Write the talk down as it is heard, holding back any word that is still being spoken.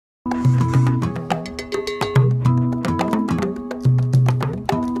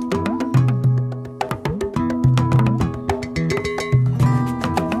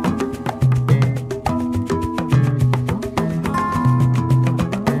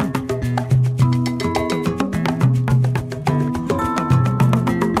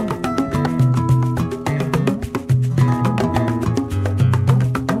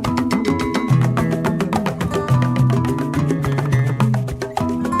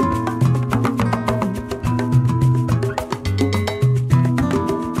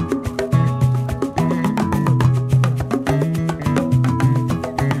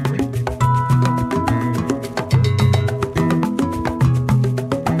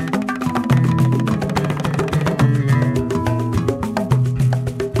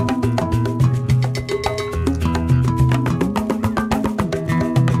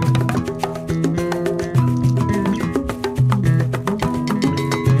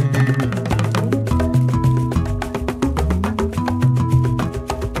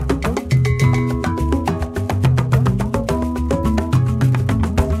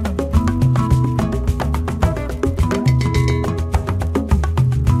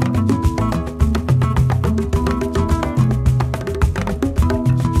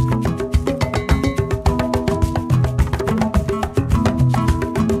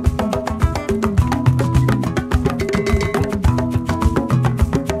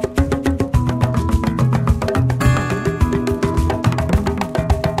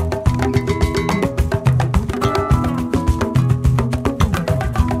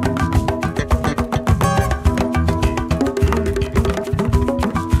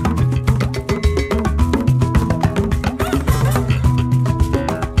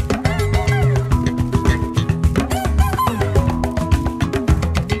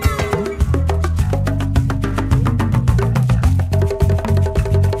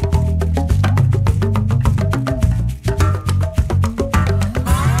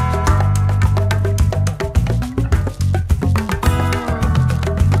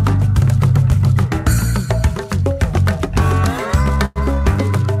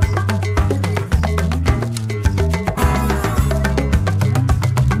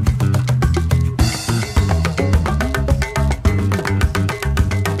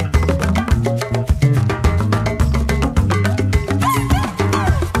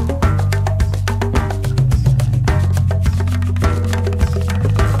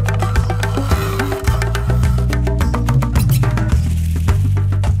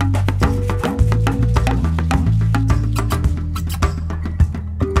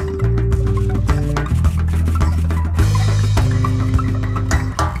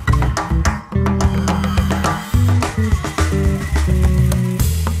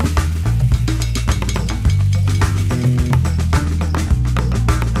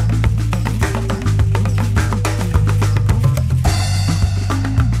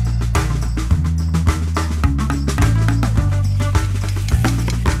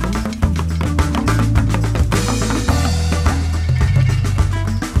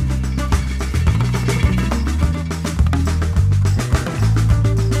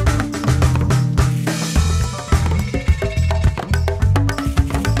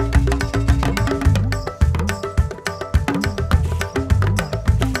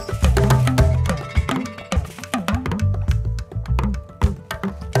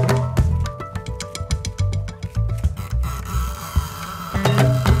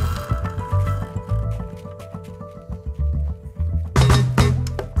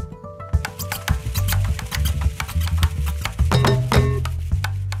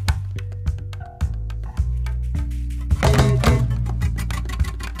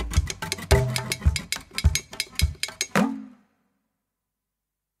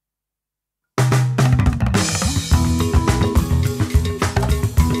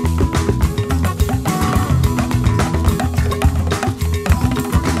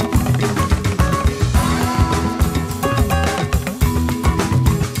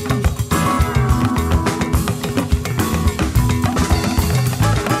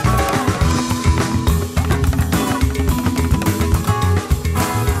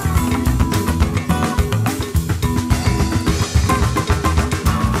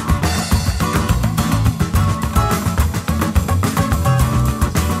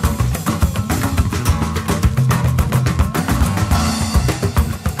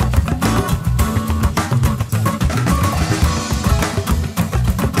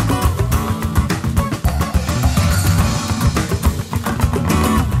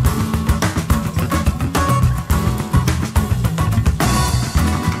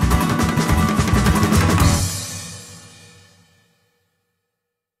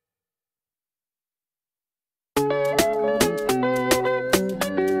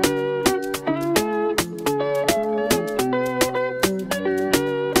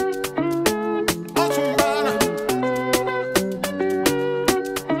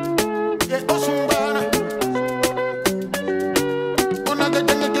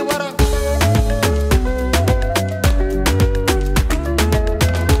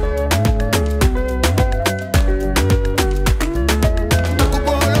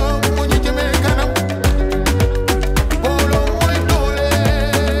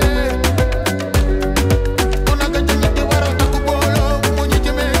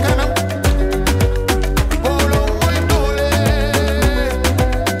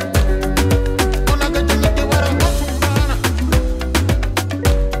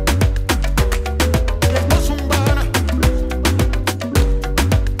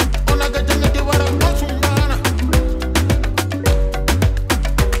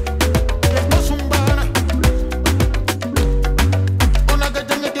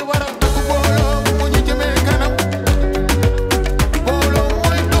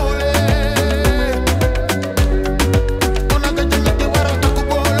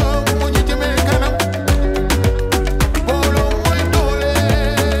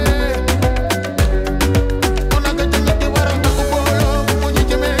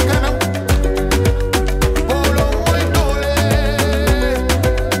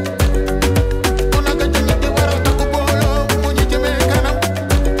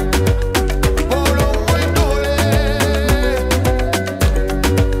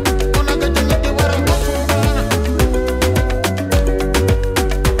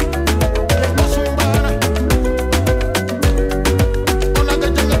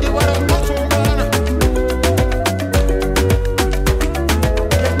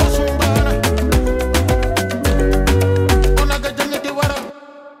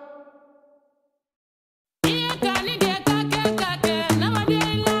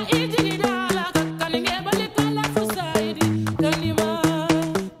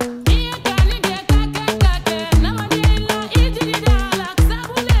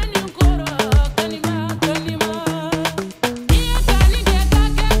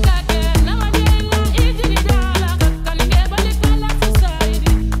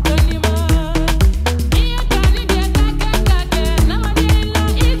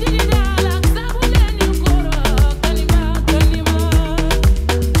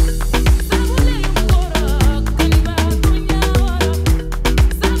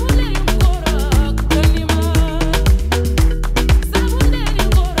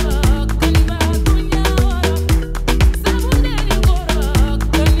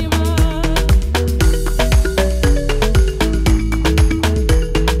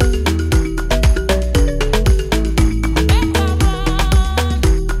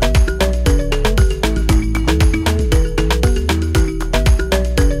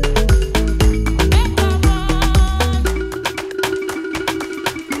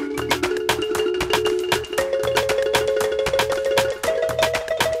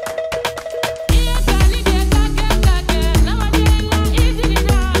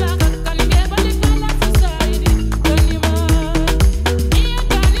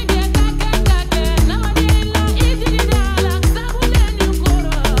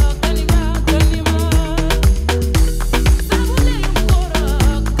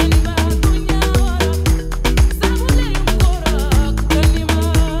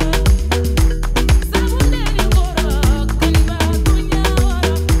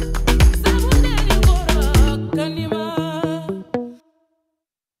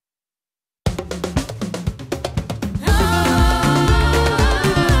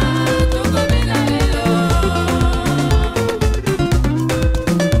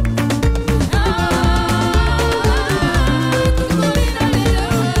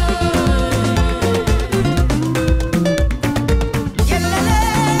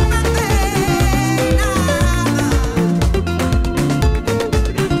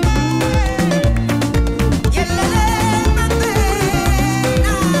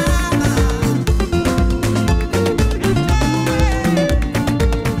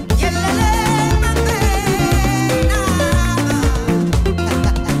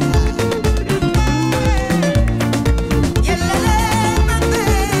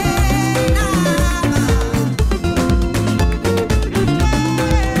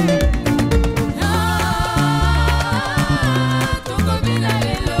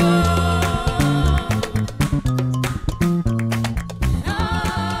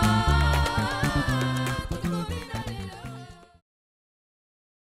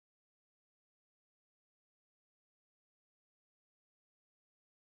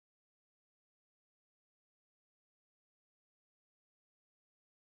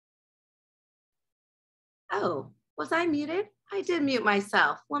Oh, was I muted? I did mute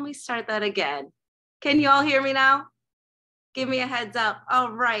myself. Let me start that again. Can you all hear me now? Give me a heads up.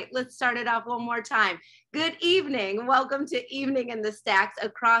 All right, let's start it off one more time. Good evening. Welcome to Evening in the Stacks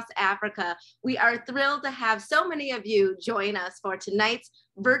across Africa. We are thrilled to have so many of you join us for tonight's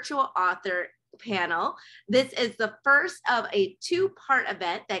virtual author panel. This is the first of a two-part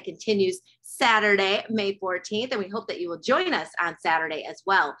event that continues Saturday, May 14th, and we hope that you will join us on Saturday as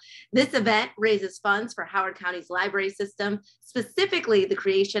well. This event raises funds for Howard County's library system, specifically the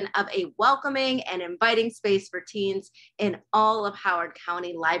creation of a welcoming and inviting space for teens in all of Howard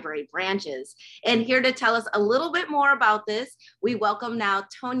County library branches. And here to tell us a little bit more about this, we welcome now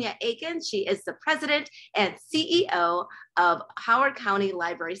Tonya Aikens. She is the president and CEO of Howard County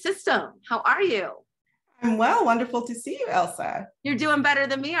Library System. How are you? I'm well. Wonderful to see you, Elsa. You're doing better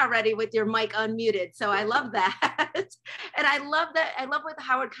than me already with your mic unmuted. So I love that. And I love that. I love what the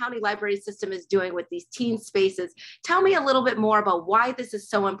Howard County Library System is doing with these teen spaces. Tell me a little bit more about why this is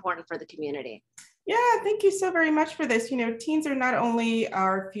so important for the community. Yeah, thank you so very much for this. You know, teens are not only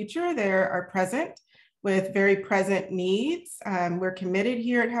our future, they're our present with very present needs. We're committed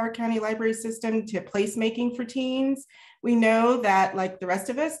here at Howard County Library System to placemaking for teens. We know that, like the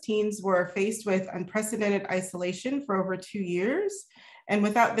rest of us, teens were faced with unprecedented isolation for over 2 years. And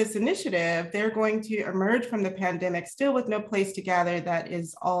without this initiative, they're going to emerge from the pandemic still with no place to gather that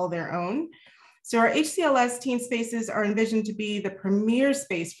is all their own. So our HCLS teen spaces are envisioned to be the premier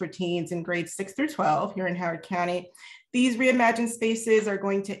space for teens in grades 6 through 12 here in Howard County. These reimagined spaces are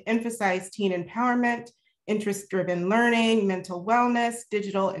going to emphasize teen empowerment, interest-driven learning, mental wellness,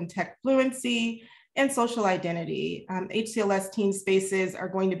 digital and tech fluency, and social identity. HCLS teen spaces are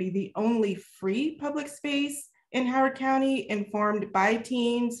going to be the only free public space in Howard County, informed by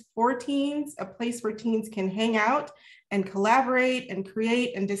teens, for teens, a place where teens can hang out and collaborate and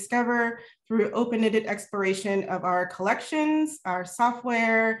create and discover through open-ended exploration of our collections, our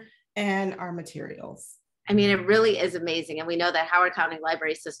software, and our materials. I mean, it really is amazing. And we know that Howard County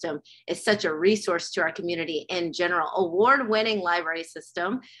Library System is such a resource to our community in general. Award-winning library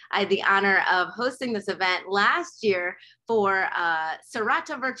system. I had the honor of hosting this event last year for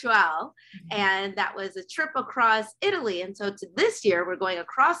Serata Virtual, and that was a trip across Italy. And so to this year, we're going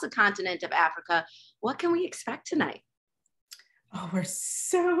across the continent of Africa. What can we expect tonight? Oh, we're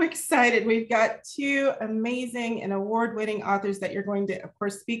so excited. We've got two amazing and award-winning authors that you're going to, of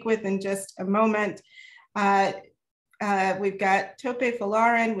course, speak with in just a moment. We've got Tope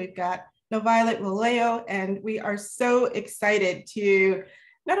Folarin, we've got NoViolet Bulawayo, and we are so excited to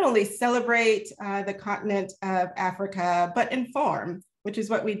not only celebrate the continent of Africa, but inform, which is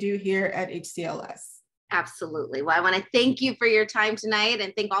what we do here at HCLS. Absolutely. Well, I want to thank you for your time tonight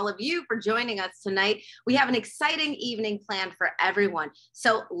and thank all of you for joining us tonight. We have an exciting evening planned for everyone.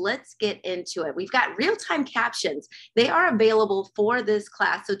 So let's get into it. We've got real-time captions. They are available for this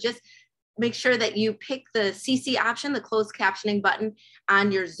class. So just make sure that you pick the CC option, the closed captioning button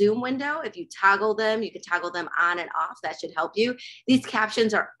on your Zoom window. If you toggle them, you can toggle them on and off. That should help you. These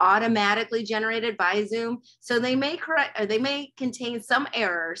captions are automatically generated by Zoom, so they may contain some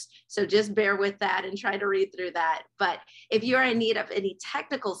errors. So just bear with that and try to read through that. But if you're in need of any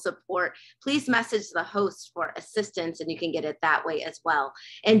technical support, please message the host for assistance, and you can get it that way as well.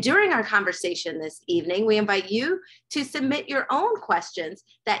 And during our conversation this evening, we invite you to submit your own questions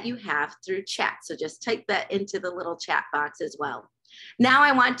that you have through chat. So just type that into the little chat box as well. Now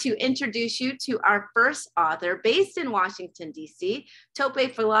I want to introduce you to our first author based in Washington, D.C. Tope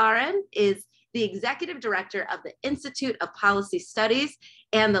Folarin is the executive director of the Institute of Policy Studies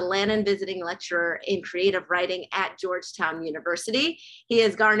and the Lannan Visiting Lecturer in Creative Writing at Georgetown University. He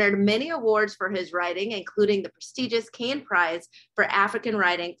has garnered many awards for his writing, including the prestigious Caine Prize for African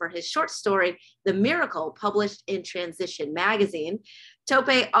Writing for his short story, The Miracle, published in Transition magazine.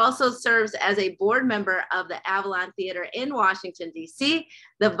 Tope also serves as a board member of the Avalon Theater in Washington, D.C.,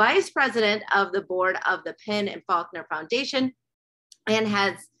 the vice president of the board of the Penn and Faulkner Foundation, and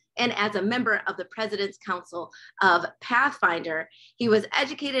as a member of the President's Council of Pathfinder. He was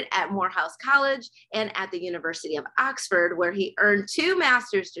educated at Morehouse College and at the University of Oxford, where he earned 2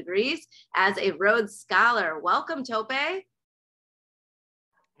 master's degrees as a Rhodes Scholar. Welcome, Tope.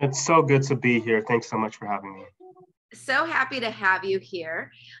 It's so good to be here. Thanks so much for having me. So happy to have you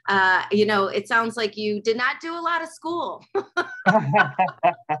here. You know, it sounds like you did not do a lot of school.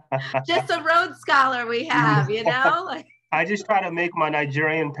 Just a Rhodes Scholar we have, you know? I just try to make my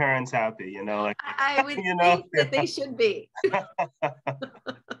Nigerian parents happy, you know. Like, I would think that they should be.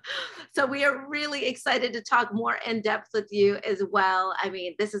 So we are really excited to talk more in depth with you as well. I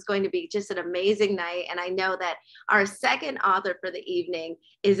mean, this is going to be just an amazing night. And I know that our second author for the evening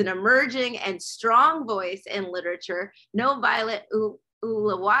is an emerging and strong voice in literature, NoViolet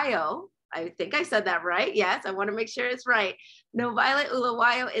Bulawayo. I think I said that right. Yes, I want to make sure it's right. NoViolet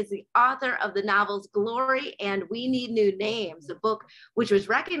Bulawayo is the author of the novels Glory and We Need New Names, a book which was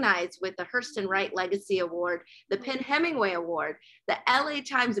recognized with the Hurston Wright Legacy Award, the PEN/Hemingway Award, the LA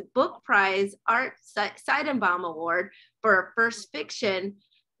Times Book Prize Art Seidenbaum Award for first fiction,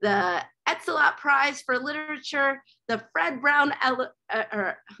 the Etzalot Prize for Literature, the Fred Brown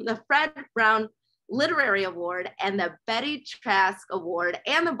Literary Award, and the Betty Trask Award,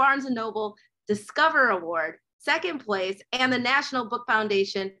 and the Barnes & Noble Discover Award, second place, and the National Book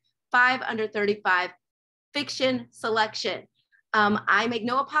Foundation 5 Under 35 Fiction Selection. I make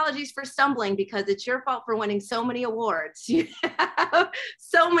no apologies for stumbling because it's your fault for winning so many awards. You have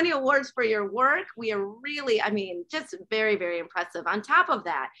so many awards for your work. We are really, I mean, just very, very impressive. On top of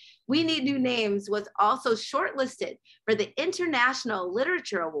that, We Need New Names was also shortlisted for the International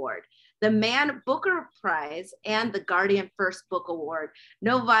Literature Award, the Man Booker Prize, and the Guardian First Book Award.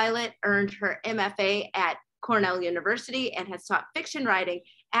 NoViolet earned her MFA at Cornell University and has taught fiction writing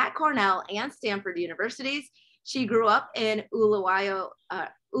at Cornell and Stanford Universities. She grew up in Bulawayo,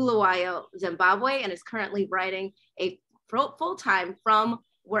 Zimbabwe, and is currently writing a full-time from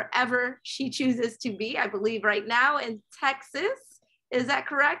wherever she chooses to be, I believe right now in Texas. Is that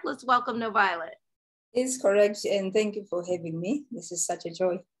correct? Let's welcome NoViolet. It's correct, and thank you for having me. This is such a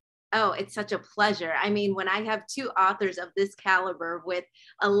joy. Oh, it's such a pleasure. I mean, when I have two authors of this caliber with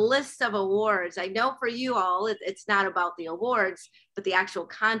a list of awards, I know for you all, it's not about the awards, but the actual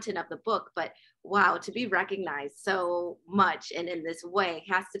content of the book. But wow, to be recognized so much and in this way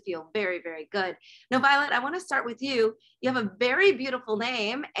has to feel very, very good. NoViolet, I want to start with you. You have a very beautiful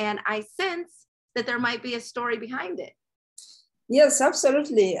name, and I sense that there might be a story behind it. Yes,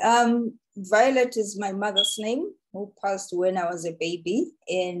 absolutely. Violet is my mother's name, who passed when I was a baby,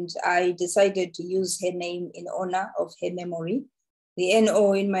 and I decided to use her name in honor of her memory. The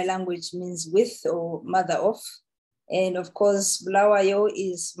N-O in my language means with or mother of. And of course, Bulawayo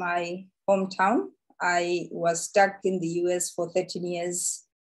is my hometown. I was stuck in the US for 13 years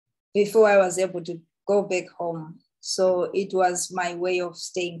before I was able to go back home. So it was my way of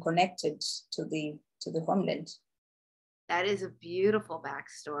staying connected to the homeland. That is a beautiful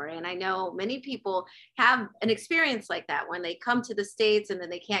backstory. And I know many people have an experience like that when they come to the States and then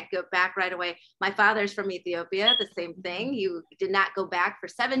they can't go back right away. My father's from Ethiopia, the same thing. He did not go back for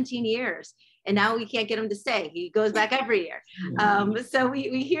 17 years. And now we can't get him to stay. He goes back every year. So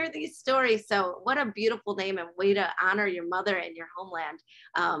we hear these stories. So what a beautiful name and way to honor your mother and your homeland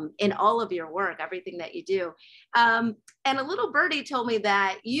in all of your work, everything that you do. And a little birdie told me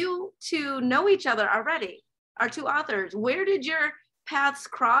that you two know each other already. Our two authors. Where did your paths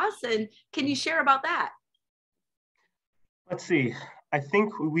cross, and can you share about that? Let's see. I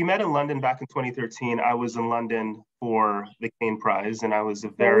think we met in London back in 2013. I was in London for the Kane Prize, and I was a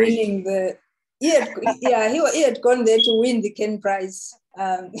very winning the he had gone there to win the Kane Prize.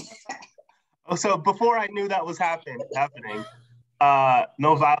 So before I knew that was happening,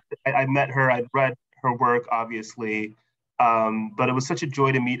 NoViolet, I met her. I'd read her work, obviously. But it was such a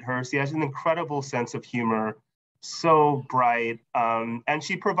joy to meet her. She has an incredible sense of humor, so bright. And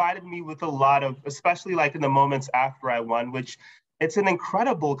she provided me with a lot of, especially like in the moments after I won, which it's an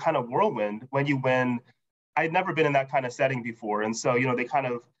incredible kind of whirlwind when you win. I'd never been in that kind of setting before. And so, they kind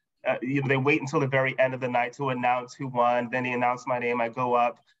of, they wait until the very end of the night to announce who won. Then they announce my name. I go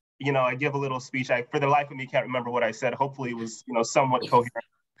up, I give a little speech. For the life of me, can't remember what I said. Hopefully it was, somewhat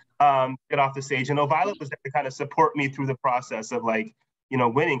coherent. Get off the stage. And NoViolet was there to kind of support me through the process of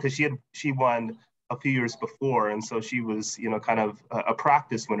winning, because she won a few years before. And so she was, kind of a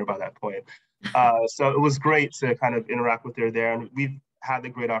practice winner by that point. So it was great to kind of interact with her there. And we've had the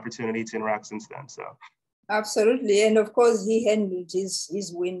great opportunity to interact since then. So. Absolutely. And of course, he handled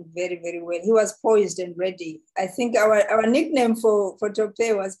his win very, very well. He was poised and ready. I think our nickname for Tope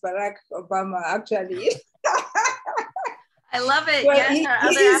was Barack Obama, actually. I love it. Well, yes,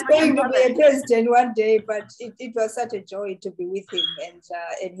 he is going to be a president one day, but it was such a joy to be with him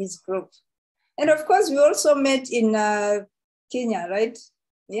and his group. And of course, we also met in Kenya, right?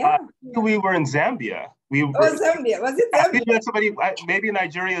 Yeah. We were in Zambia. Zambia. Was it Zambia? We met somebody, maybe in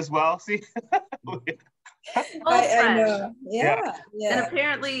Nigeria as well. See? I know. Yeah. And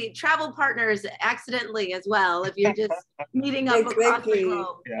apparently travel partners accidentally as well, if you're just meeting up across the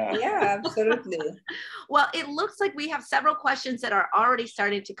globe. Yeah, absolutely. Well, it looks like we have several questions that are already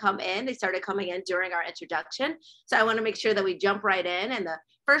starting to come in. They started coming in during our introduction. So I want to make sure that we jump right in. And the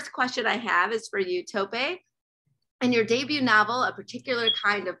First question I have is for you, Tope. In your debut novel, A Particular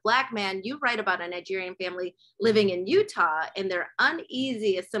Kind of Black Man, you write about a Nigerian family living in Utah and their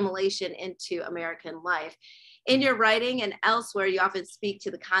uneasy assimilation into American life. In your writing and elsewhere, you often speak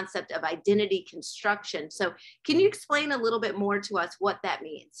to the concept of identity construction. So can you explain a little bit more to us what that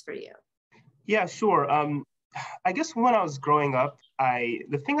means for you? Yeah, sure. I guess when I was growing up,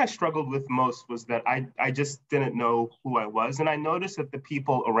 the thing I struggled with most was that I just didn't know who I was. And I noticed that the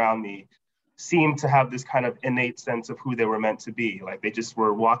people around me seemed to have this kind of innate sense of who they were meant to be. Like they just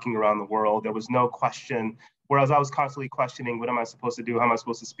were walking around the world. There was no question. Whereas I was constantly questioning, what am I supposed to do? How am I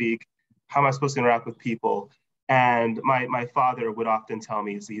supposed to speak? How am I supposed to interact with people? And my father would often tell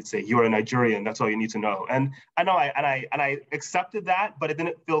me, he'd say, "You're a Nigerian. That's all you need to know." And I know I accepted that, but it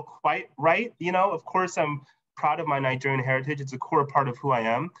didn't feel quite right. You know, of course, I'm proud of my Nigerian heritage. It's a core part of who I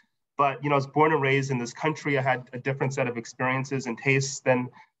am. But, you know, I was born and raised in this country. I had a different set of experiences and tastes than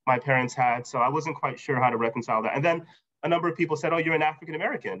my parents had. So I wasn't quite sure how to reconcile that. And then a number of people said, "Oh, you're an African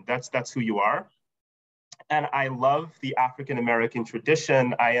American. That's who you are." And I love the African American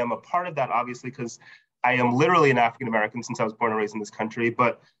tradition. I am a part of that, obviously, because I am literally an African American since I was born and raised in this country.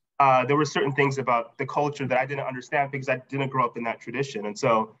 But there were certain things about the culture that I didn't understand because I didn't grow up in that tradition. And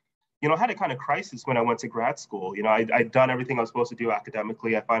so, you know, I had a kind of crisis when I went to grad school. You know, I'd done everything I was supposed to do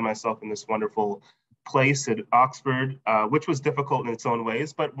academically. I find myself in this wonderful place at Oxford, which was difficult in its own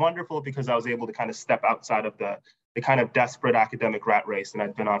ways, but wonderful because I was able to kind of step outside of the kind of desperate academic rat race that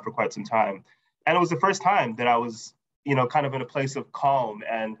I'd been on for quite some time. And it was the first time that I was, you know, kind of in a place of calm,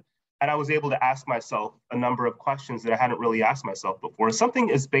 and I was able to ask myself a number of questions that I hadn't really asked myself before.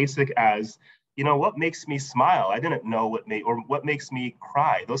 Something as basic as, you know, what makes me smile? I didn't know what makes me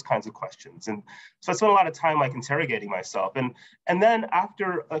cry, those kinds of questions. And so I spent a lot of time like interrogating myself. And then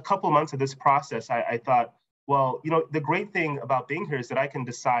after a couple of months of this process, I thought, well, you know, the great thing about being here is that I can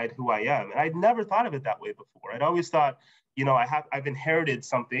decide who I am. And I'd never thought of it that way before. I'd always thought, you know, I've inherited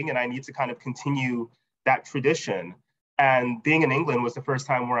something and I need to kind of continue that tradition. And being in England was the first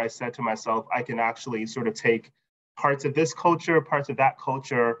time where I said to myself, I can actually sort of take parts of this culture, parts of that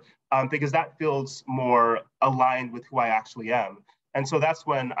culture, because that feels more aligned with who I actually am. And so that's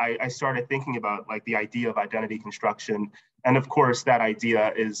when I started thinking about like the idea of identity construction. And of course, that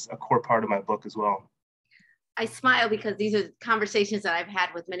idea is a core part of my book as well. I smile because these are conversations that I've had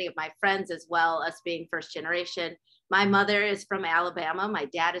with many of my friends as well, us being first generation. My mother is from Alabama. My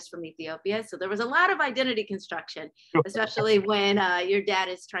dad is from Ethiopia. So there was a lot of identity construction, especially when your dad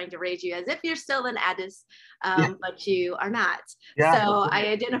is trying to raise you as if you're still an Addis, but you are not. Yeah. So I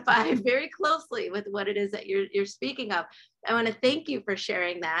identify very closely with what it is that you're speaking of. I want to thank you for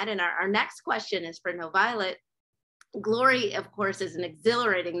sharing that. And our next question is for NoViolet. Glory, of course, is an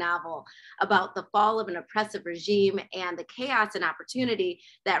exhilarating novel about the fall of an oppressive regime and the chaos and opportunity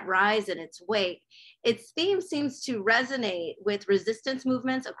that rise in its wake. Its theme seems to resonate with resistance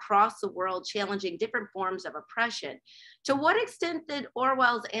movements across the world, challenging different forms of oppression. To what extent did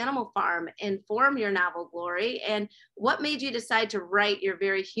Orwell's Animal Farm inform your novel, Glory? And what made you decide to write your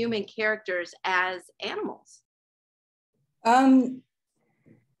very human characters as animals?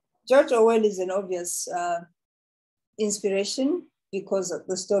 George Orwell is an obvious inspiration because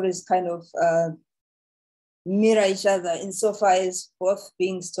the stories kind of mirror each other insofar as both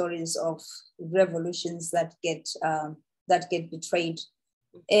being stories of revolutions that get betrayed.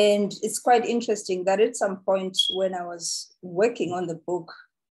 And it's quite interesting that at some point when I was working on the book,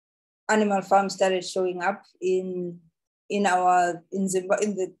 Animal Farm started showing up in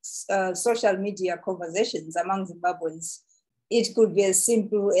the social media conversations among Zimbabweans. It could be as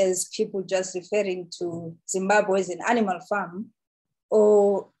simple as people just referring to Zimbabwe as an animal farm,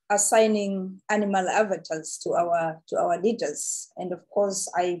 or assigning animal avatars to our leaders. And of course,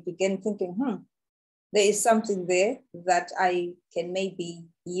 I began thinking, there is something there that I can maybe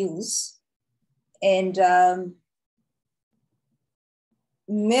use. And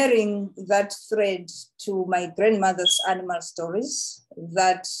marrying that thread to my grandmother's animal stories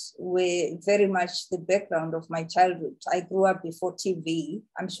that were very much the background of my childhood. I grew up before TV.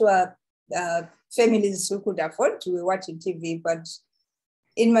 I'm sure families who could afford to were watching TV, but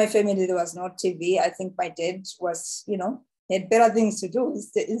in my family, there was no TV. I think my dad was, had better things to do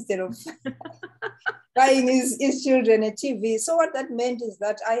instead of buying his children a TV. So what that meant is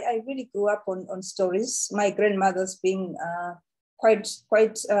that I really grew up on stories, my grandmother's being quite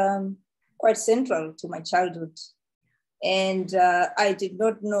central to my childhood. And I did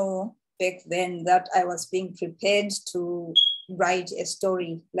not know back then that I was being prepared to write a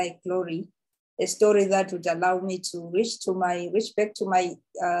story like Glory, a story that would allow me to reach back to my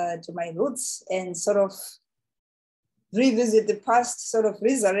roots and sort of revisit the past, sort of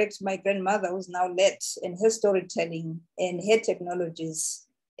resurrect my grandmother who's now late, and her storytelling and her technologies,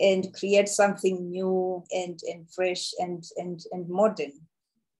 and create something new and fresh and modern.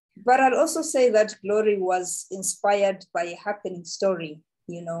 But I'll also say that Glory was inspired by a happening story,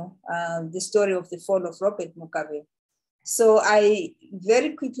 the story of the fall of Robert Mugabe. So I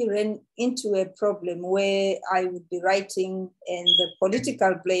very quickly ran into a problem where I would be writing and the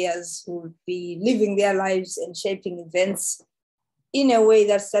political players would be living their lives and shaping events in a way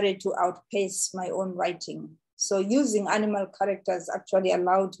that started to outpace my own writing. So using animal characters actually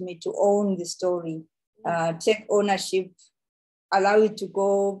allowed me to own the story, take ownership, allow it to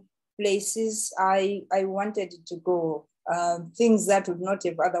go places I wanted it to go, things that would not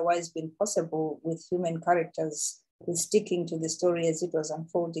have otherwise been possible with human characters, with sticking to the story as it was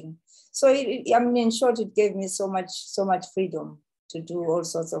unfolding. So in short, it gave me so much freedom to do all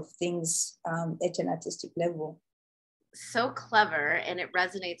sorts of things at an artistic level. So clever, and it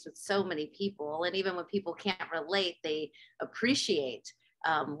resonates with so many people. And even when people can't relate, they appreciate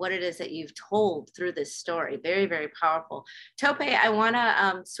what it is that you've told through this story. Very, very powerful. Tope, I want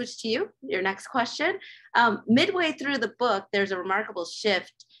to switch to you, your next question. Midway through the book, there's a remarkable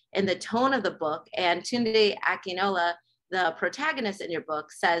shift in the tone of the book. And Tunde Akinola, the protagonist in your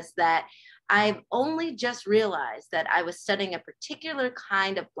book, says that I've only just realized that I was studying a particular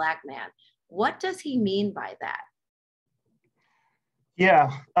kind of Black man. What does he mean by that?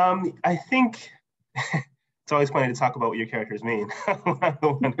 Yeah, I think it's always funny to talk about what your characters mean. I'm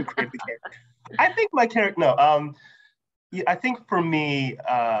the one who created the character. I think my character, no, I think for me,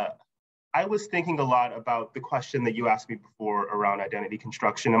 I was thinking a lot about the question that you asked me before around identity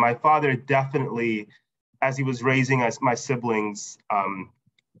construction. And my father definitely, as he was raising us, my siblings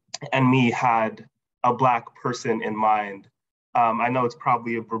and me, had a Black person in mind. I know it's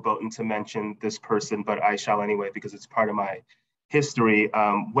probably verboten to mention this person, but I shall anyway, because it's part of my history.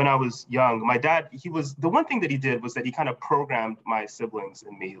 When I was young, my dad, the one thing that he did was that he kind of programmed my siblings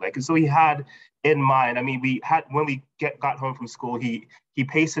and me. So he had in mind, when we got home from school, he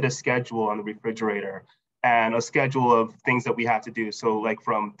pasted a schedule on the refrigerator and a schedule of things that we had to do. So like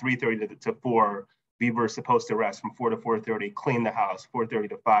from 3:30 to 4, we were supposed to rest. From 4 to 4:30, clean the house. 4:30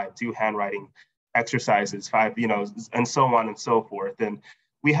 to 5, do handwriting exercises. 5, and so on and so forth. And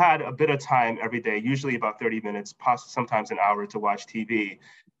we had a bit of time every day, usually about 30 minutes, sometimes an hour, to watch TV.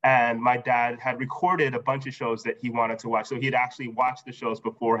 And my dad had recorded a bunch of shows that he wanted to watch. So he had actually watched the shows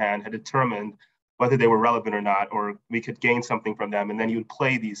beforehand, had determined whether they were relevant or not, or we could gain something from them. And then he would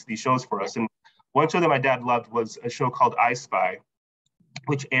play these shows for us. And one show that my dad loved was a show called I Spy,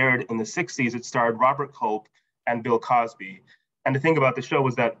 which aired in the 60s. It starred Robert Culp and Bill Cosby. And the thing about the show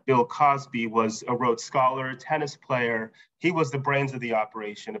was that Bill Cosby was a Rhodes Scholar, tennis player. He was the brains of the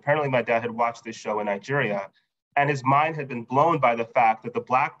operation. Apparently, my dad had watched this show in Nigeria, and his mind had been blown by the fact that the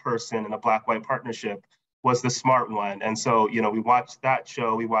Black person in a Black-white partnership was the smart one. And so, we watched that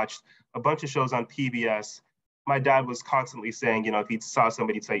show. We watched a bunch of shows on PBS. My dad was constantly saying, if he saw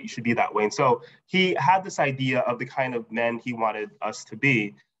somebody, he'd say, you should be that way. And so he had this idea of the kind of men he wanted us to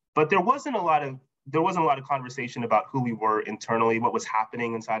be. But there wasn't a lot of conversation about who we were internally, what was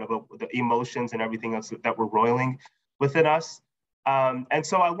happening inside of the emotions and everything else that were roiling within us. And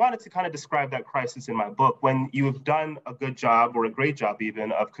so I wanted to kind of describe that crisis in my book. When you have done a good job, or a great job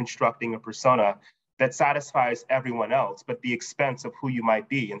even, of constructing a persona that satisfies everyone else, but at the expense of who you might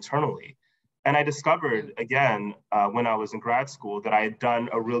be internally. And I discovered, again, when I was in grad school, that I had done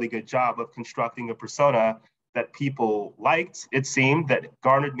a really good job of constructing a persona that people liked, it seemed, that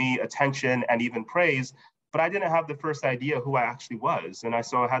garnered me attention and even praise, but I didn't have the first idea who I actually was. And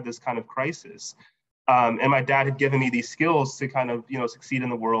so I had this kind of crisis. And my dad had given me these skills to kind of, succeed in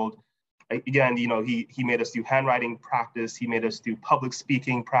the world. Again, he made us do handwriting practice. He made us do public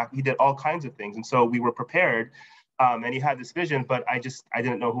speaking practice. He did all kinds of things. And so we were prepared, and he had this vision, but I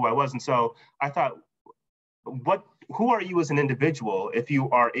didn't know who I was. And so I thought, who are you as an individual if you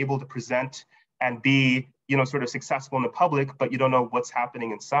are able to present and be, sort of successful in the public, but you don't know what's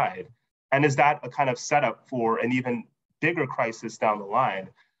happening inside? And is that a kind of setup for an even bigger crisis down the line?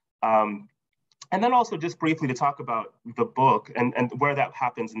 And then also just briefly to talk about the book and where that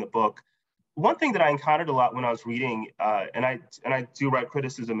happens in the book. One thing that I encountered a lot when I was reading, and I do write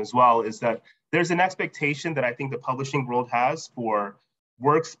criticism as well, is that there's an expectation that I think the publishing world has for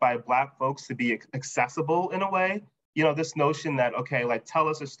works by Black folks to be accessible in a way. This notion that, okay, tell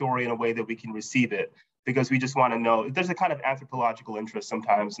us a story in a way that we can receive it, because we just want to know. There's a kind of anthropological interest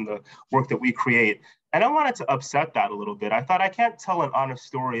sometimes in the work that we create. And I wanted to upset that a little bit. I thought, I can't tell an honest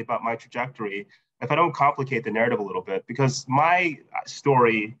story about my trajectory if I don't complicate the narrative a little bit, because my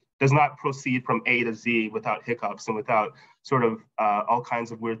story does not proceed from A to Z without hiccups and without sort of all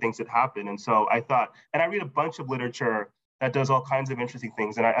kinds of weird things that happen. And so I thought, and I read a bunch of literature that does all kinds of interesting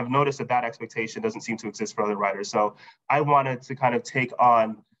things. And I've noticed that that expectation doesn't seem to exist for other writers. So I wanted to kind of take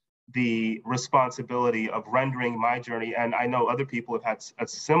on the responsibility of rendering my journey. And I know other people have had a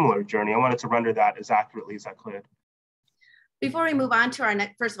similar journey. I wanted to render that as accurately as I could. Before we move on to our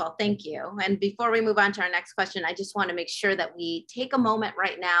next, first of all, thank you. And before we move on to our next question, I just want to make sure that we take a moment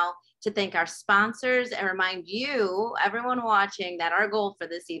right now to thank our sponsors and remind you, everyone watching, that our goal for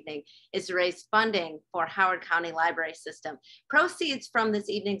this evening is to raise funding for Howard County Library System. Proceeds from this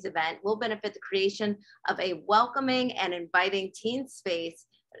evening's event will benefit the creation of a welcoming and inviting teen space,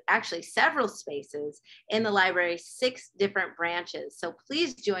 actually several spaces in the library's 6 different branches. So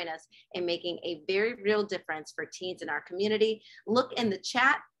please join us in making a very real difference for teens in our community. Look in the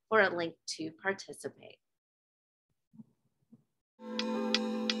chat for a link to participate.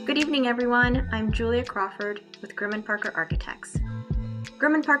 Good evening, everyone. I'm Julia Crawford with Grimm & Parker Architects.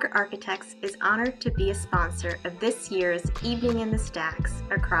 Grimm & Parker Architects is honored to be a sponsor of this year's Evening in the Stacks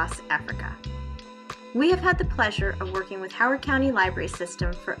across Africa. We have had the pleasure of working with Howard County Library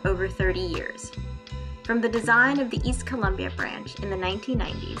System for over 30 years. From the design of the East Columbia branch in the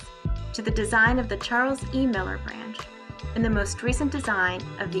 1990s, to the design of the Charles E. Miller branch, and the most recent design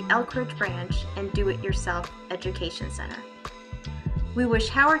of the Elkridge branch and Do-It-Yourself Education Center. We wish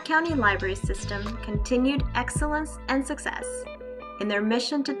Howard County Library System continued excellence and success in their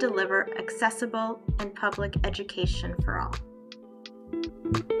mission to deliver accessible and public education for all.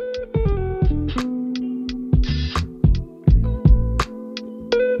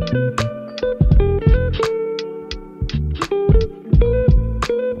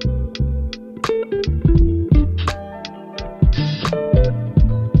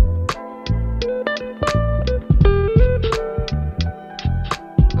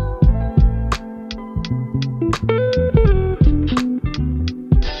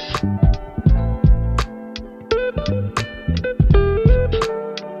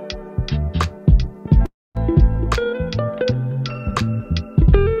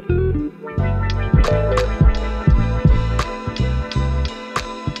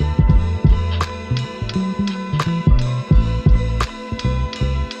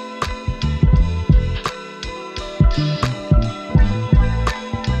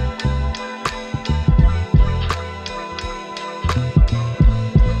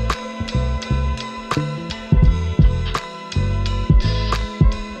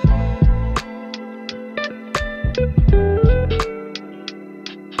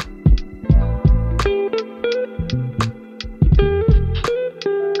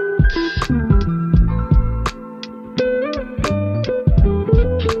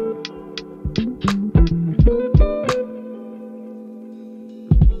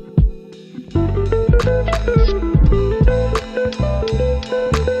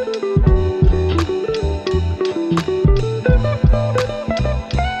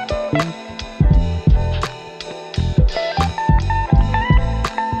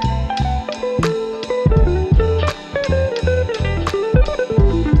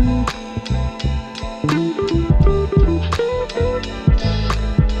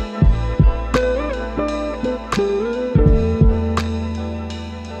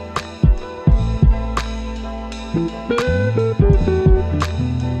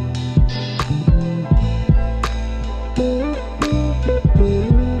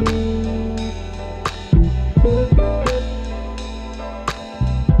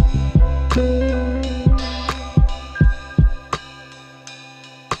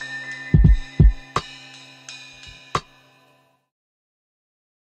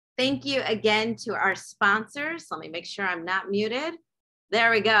 Thank you again to our sponsors. Let me make sure I'm not muted. There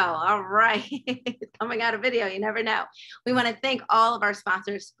we go. All right. Coming out of video, you never know. We want to thank all of our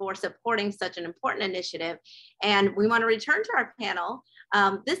sponsors for supporting such an important initiative. And we want to return to our panel.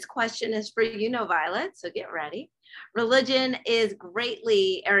 This question is for you, NoViolet, so get ready. Religion is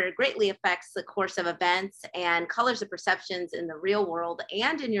greatly affects the course of events and colors the perceptions in the real world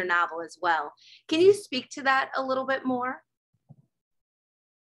and in your novel as well. Can you speak to that a little bit more?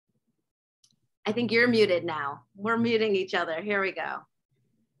 I think you're muted now. We're muting each other. Here we go.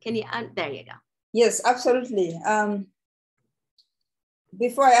 Can you, there you go. Yes, absolutely.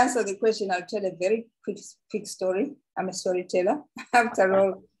 Before I answer the question, I'll tell a very quick story. I'm a storyteller, after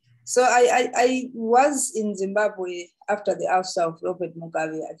all. So I was in Zimbabwe after the ousting of Robert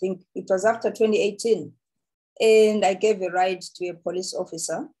Mugabe. I think it was after 2018. And I gave a ride to a police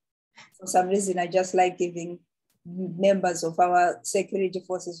officer. For some reason, I just like giving members of our security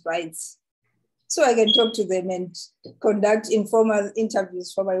forces rides. so I can talk to them and conduct informal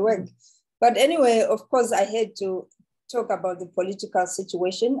interviews for my work. But anyway, of course, I had to talk about the political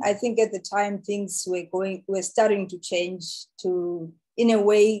situation. I think at the time things were starting to change in a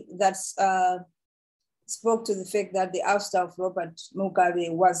way that spoke to the fact that the ouster of Robert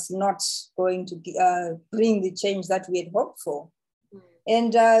Mugabe was not going to bring the change that we had hoped for.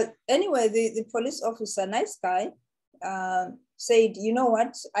 And anyway, the police officer, nice guy, said, you know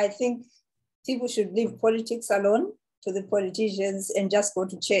what, I think people should leave politics alone to the politicians and just go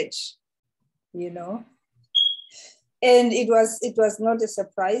to church, you know. And it was not a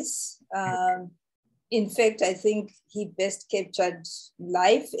surprise. In fact, I think he best captured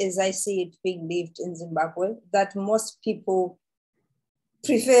life as I see it being lived in Zimbabwe, that most people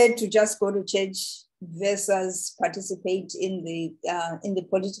prefer to just go to church versus participate in the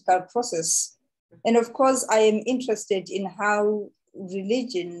political process. And of course, I am interested in how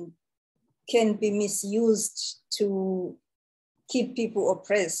religion can be misused to keep people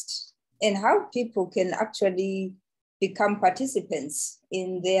oppressed, and how people can actually become participants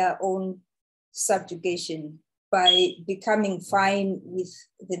in their own subjugation by becoming fine with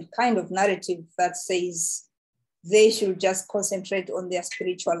the kind of narrative that says they should just concentrate on their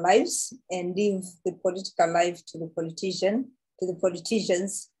spiritual lives and leave the political life to the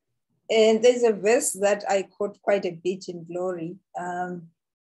politicians. And there's a verse that I quote quite a bit in Glory.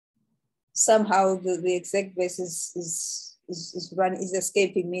 Somehow the exact verse is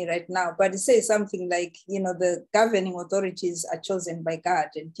escaping me right now, but it says something like, you know, the governing authorities are chosen by God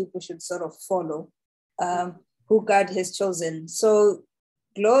and people should sort of follow who God has chosen. So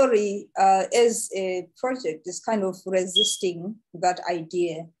Glory as a project is kind of resisting that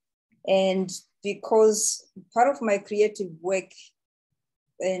idea. And because part of my creative work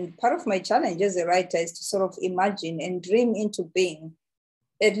and part of my challenge as a writer is to sort of imagine and dream into being,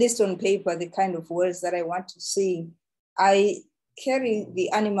 at least on paper, the kind of worlds that I want to see. I carry the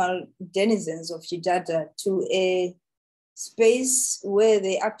animal denizens of Jidada to a space where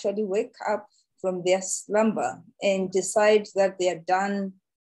they actually wake up from their slumber and decide that they are done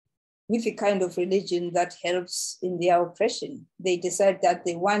with a kind of religion that helps in their oppression. They decide that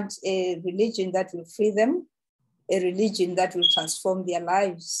they want a religion that will free them, a religion that will transform their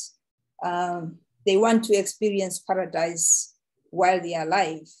lives. They want to experience paradise while they are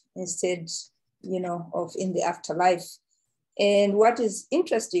alive instead, you know, of in the afterlife. And what is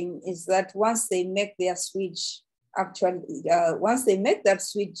interesting is that once they make their switch, actually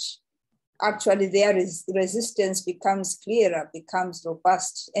their resistance becomes clearer, becomes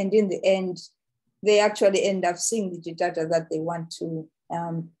robust. And in the end, they actually end up seeing the Jidada that they want to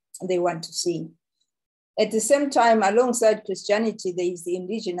see. At the same time, alongside Christianity, there is the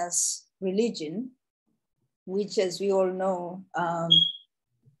indigenous religion, which, as we all know,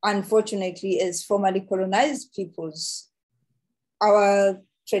 unfortunately, as formerly colonized peoples, our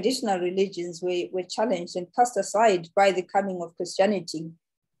traditional religions were challenged and cast aside by the coming of Christianity.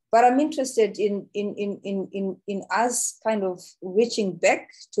 But I'm interested in us kind of reaching back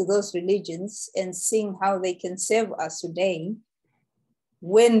to those religions and seeing how they can serve us today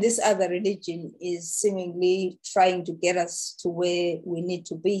when this other religion is seemingly trying to get us to where we need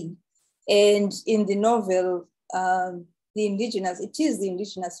to be. And in the novel, it is the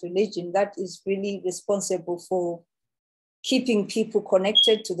indigenous religion that is really responsible for keeping people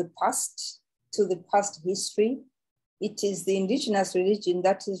connected to the past history. It is the indigenous religion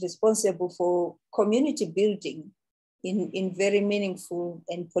that is responsible for community building in very meaningful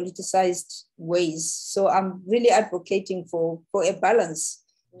and politicized ways. So I'm really advocating for a balance,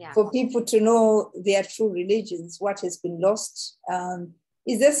 for people to know their true religions, what has been lost.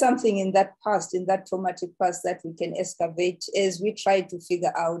 Is there something in that past, in that traumatic past, that we can excavate as we try to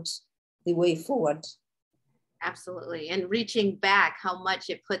figure out the way forward? Absolutely. And reaching back, how much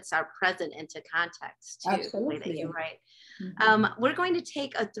it puts our present into context too. Absolutely. The way that you write. Mm-hmm. We're going to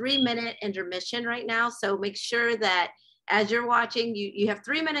take a 3-minute intermission right now. So make sure that as you're watching, you have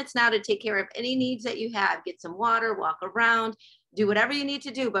 3 minutes now to take care of any needs that you have. Get some water, walk around, do whatever you need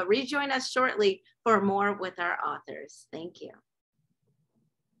to do, but rejoin us shortly for more with our authors. Thank you.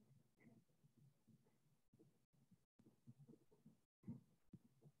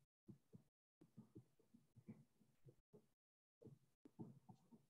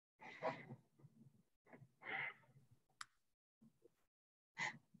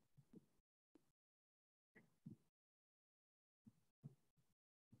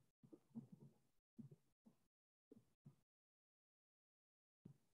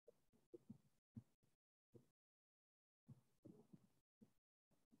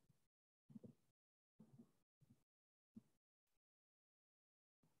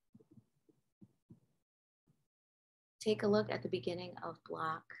 take a look at the beginning of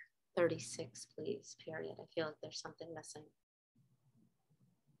block 36, please, period. I feel like there's something missing.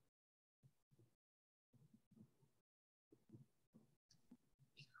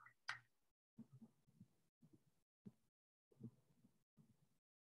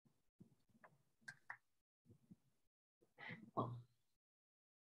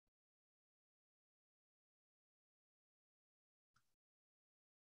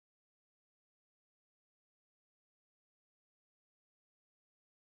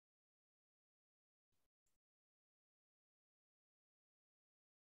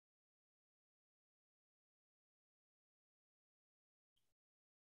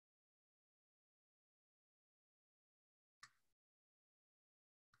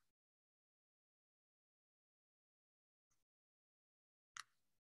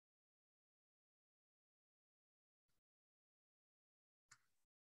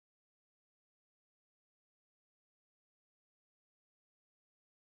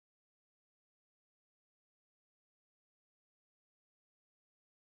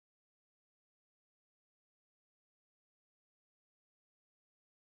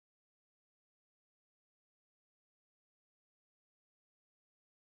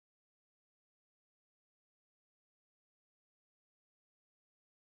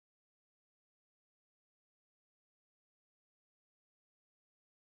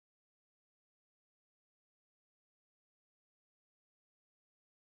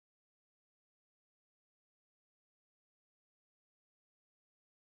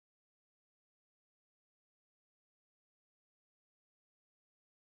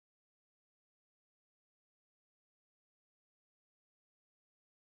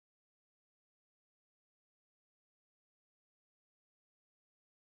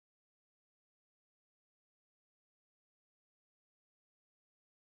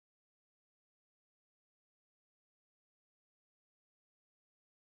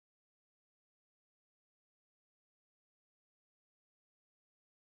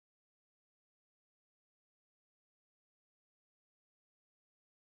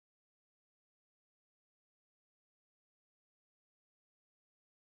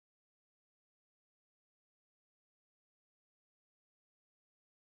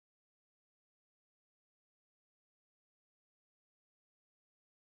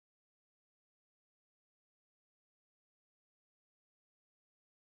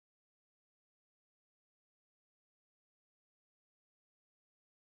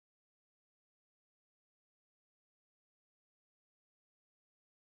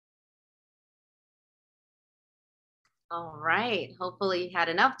 All right. Hopefully you had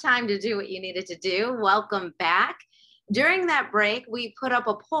enough time to do what you needed to do. Welcome back. During that break, we put up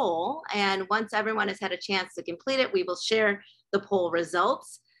a poll, and once everyone has had a chance to complete it, we will share the poll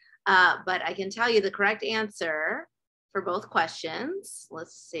results. But I can tell you the correct answer for both questions.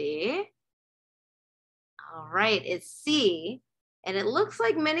 Let's see. All right, it's C. And it looks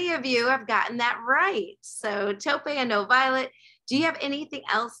like many of you have gotten that right. So Tope and NoViolet, do you have anything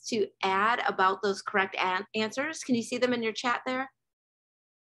else to add about those correct answers? Can you see them in your chat there?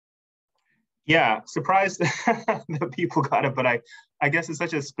 Yeah, surprised that people got it, but I guess it's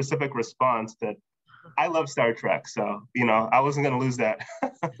such a specific response that I love Star Trek. So, you know, I wasn't going to lose that.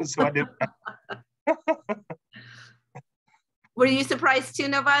 So I did. Were you surprised too,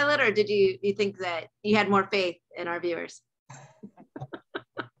 NoViolet, or did you think that you had more faith in our viewers?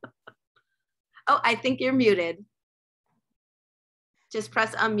 Oh, I think you're muted. Just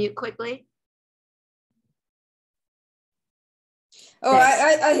press unmute quickly. Oh,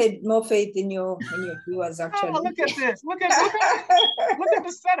 I had more faith in your viewers, actually. Oh, look at this. Look at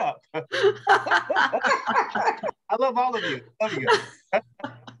the setup. I love all of you. Love you guys.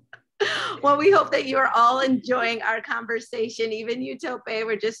 Well, we hope that you are all enjoying our conversation. Even you, Tope,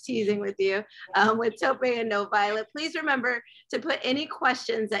 we're just teasing with you with Tope and NoViolet. Please remember to put any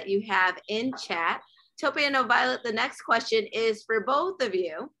questions that you have in chat. Tope and NoViolet, the next question is for both of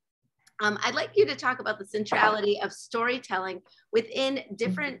you. I'd like you to talk about the centrality of storytelling within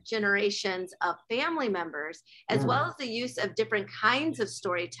different generations of family members, as well as the use of different kinds of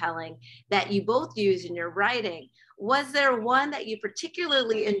storytelling that you both use in your writing. Was there one that you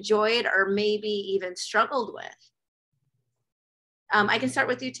particularly enjoyed or maybe even struggled with? I can start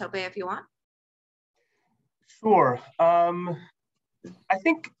with you, Tope, if you want. Sure. I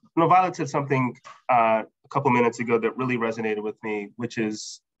think NoViolet said something a couple minutes ago that really resonated with me, which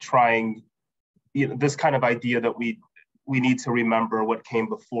is trying, you know, this kind of idea that we need to remember what came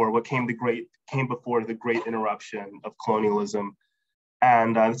before the great interruption of colonialism.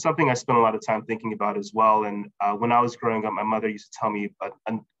 And it's something I spent a lot of time thinking about as well. And when I was growing up, my mother used to tell me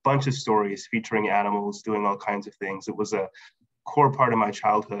a bunch of stories featuring animals doing all kinds of things. It was a core part of my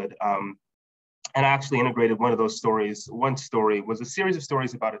childhood. And I actually integrated one of those stories. One story was a series of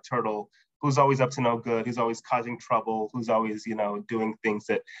stories about a turtle who's always up to no good, who's always causing trouble, who's always, doing things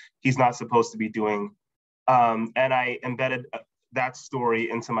that he's not supposed to be doing. And I embedded that story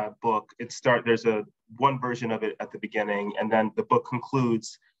into my book. There's one version of it at the beginning, and then the book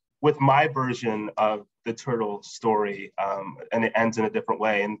concludes with my version of the turtle story, and it ends in a different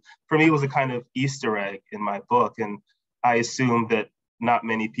way. And for me, it was a kind of Easter egg in my book, and I assumed that not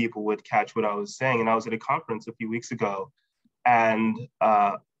many people would catch what I was saying. And I was at a conference a few weeks ago, and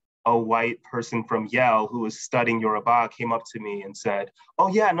a white person from Yale who was studying Yoruba came up to me and said, "Oh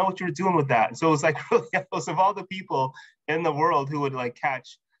yeah, I know what you're doing with that." And so it was like, really, of all the people in the world who would like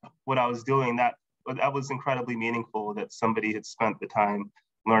catch what I was doing, that was incredibly meaningful, that somebody had spent the time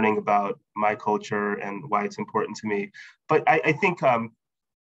learning about my culture and why it's important to me. But I think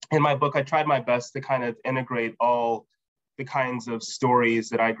in my book, I tried my best to kind of integrate all the kinds of stories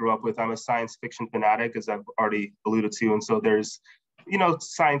that I grew up with. I'm a science fiction fanatic, as I've already alluded to. And so there's,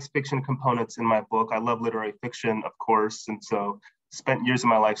 science fiction components in my book. I love literary fiction, of course. And so spent years of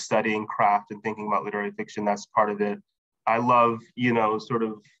my life studying craft and thinking about literary fiction. That's part of it. I love, sort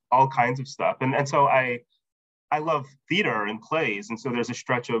of all kinds of stuff. And so I love theater and plays. And so there's a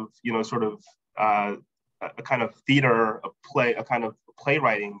stretch of, sort of a kind of theater, a kind of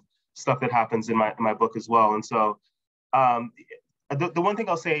playwriting stuff that happens in my book as well. And so the one thing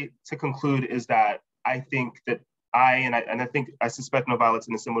I'll say to conclude is that I think that I suspect NoViolet's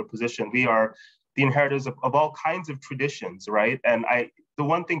in a similar position. We are the inheritors of all kinds of traditions, right? And the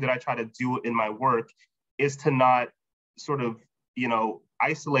one thing that I try to do in my work is to not sort of,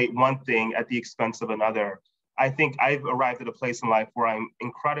 isolate one thing at the expense of another. I think I've arrived at a place in life where I'm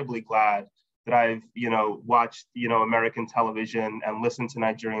incredibly glad that I've, watched, American television and listened to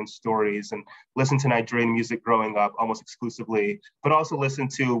Nigerian stories and listened to Nigerian music growing up almost exclusively, but also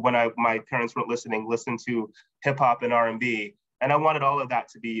listened to, when my parents weren't listening, listened to hip hop and R&B. And I wanted all of that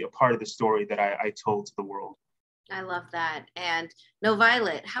to be a part of the story that I told to the world. I love that. And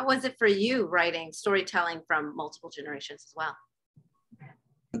NoViolet, how was it for you writing storytelling from multiple generations as well?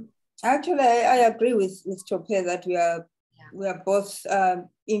 Actually, I agree with Tope that we are both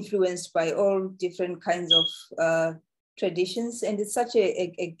influenced by all different kinds of traditions, and it's such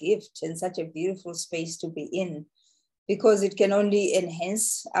a gift and such a beautiful space to be in, because it can only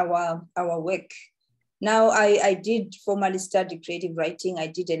enhance our work. Now, I did formally study creative writing. I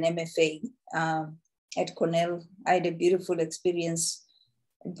did an MFA at Cornell. I had a beautiful experience,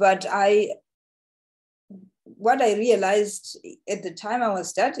 but what I realized at the time I was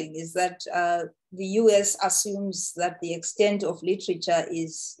studying is that the US assumes that the extent of literature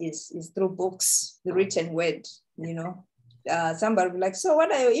is through books, the written word, Somebody will be like, so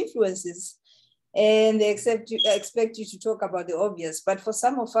what are your influences? And they expect you to talk about the obvious. But for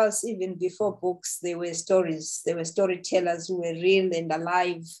some of us, even before books, there were stories. There were storytellers who were real and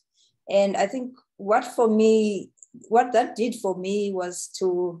alive. And I think what that did for me was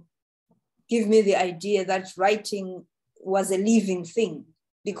to give me the idea that writing was a living thing,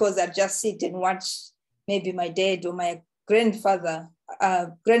 because I'd just sit and watch maybe my dad or my grandmother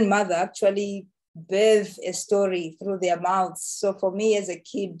actually birth a story through their mouths. So for me as a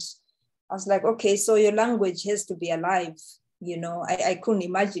kid, I was like, okay, so your language has to be alive. I couldn't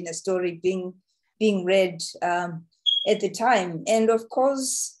imagine a story being read at the time. And of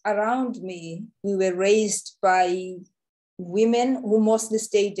course, around me, we were raised by women who mostly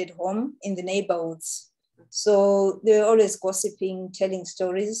stayed at home in the neighborhoods. So they were always gossiping, telling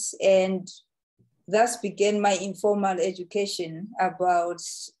stories. And thus began my informal education about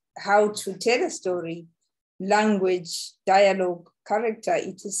how to tell a story, language, dialogue, character,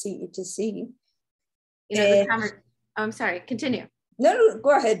 etc., etc. I'm sorry, continue. No,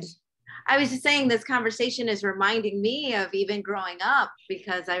 go ahead. I was just saying this conversation is reminding me of even growing up,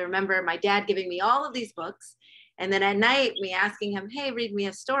 because I remember my dad giving me all of these books. And then at night, me asking him, hey, read me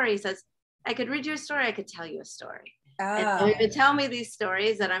a story. He says, I could read you a story. I could tell you a story. And so he would tell me these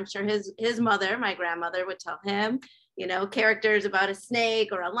stories that I'm sure his mother, my grandmother, would tell him, characters about a snake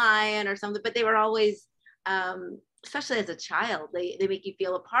or a lion or something. But they were always, especially as a child, they make you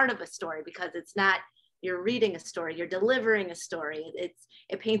feel a part of a story, because it's not, you're reading a story, you're delivering a story. It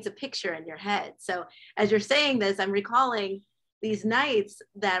paints a picture in your head. So as you're saying this, I'm recalling these nights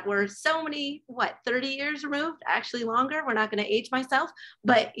that were so many, 30 years removed, actually longer. We're not going to age myself,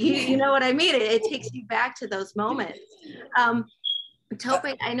 but you know what I mean? It takes you back to those moments.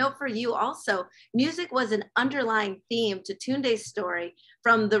 Tope, I know for you also, music was an underlying theme to Tunde's story,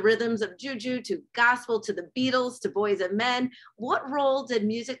 from the rhythms of juju to gospel to the Beatles to Boys and Men. What role did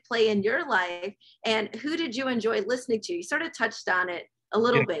music play in your life, and who did you enjoy listening to? You sort of touched on it a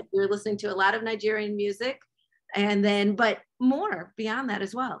little bit. You were listening to a lot of Nigerian music, and then, but more beyond that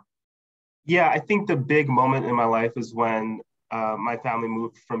as well. Yeah, I think the big moment in my life is when my family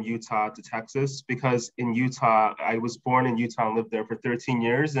moved from Utah to Texas, because in Utah, I was born in Utah and lived there for 13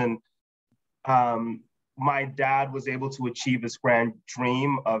 years. And my dad was able to achieve this grand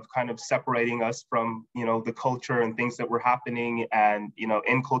dream of kind of separating us from, the culture and things that were happening, and,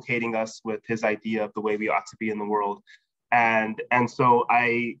 inculcating us with his idea of the way we ought to be in the world. And so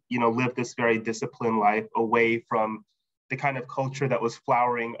I, lived this very disciplined life away from the kind of culture that was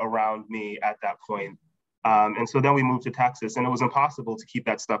flowering around me at that point. And so then we moved to Texas, and it was impossible to keep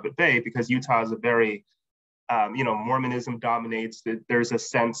that stuff at bay, because Utah is a very, Mormonism dominates. There's a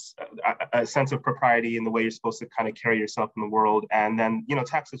sense of propriety in the way you're supposed to kind of carry yourself in the world. And then,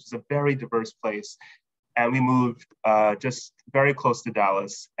 Texas was a very diverse place, and we moved just very close to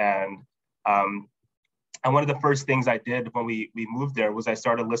Dallas. And one of the first things I did when we moved there was I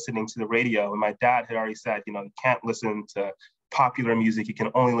started listening to the radio. And my dad had already said, you can't listen to popular music, you can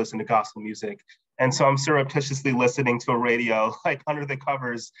only listen to gospel music. And so I'm surreptitiously listening to a radio, like under the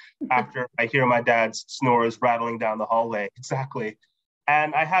covers, after I hear my dad's snores rattling down the hallway. Exactly.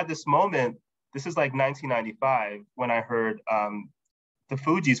 And I had this moment, this is like 1995, when I heard the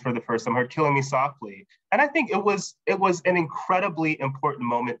Fugees for the first time. I heard Killing Me Softly. And I think it was an incredibly important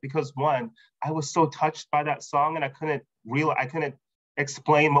moment, because one, I was so touched by that song, and I couldn't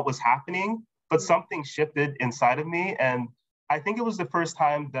explain what was happening, but something shifted inside of me. And I think it was the first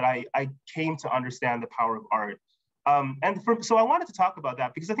time that I came to understand the power of art. So I wanted to talk about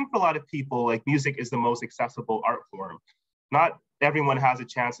that, because I think for a lot of people, like, music is the most accessible art form. Not everyone has a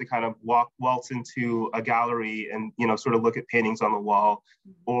chance to kind of waltz into a gallery and, sort of look at paintings on the wall,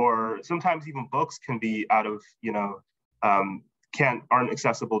 or sometimes even books can be out of, aren't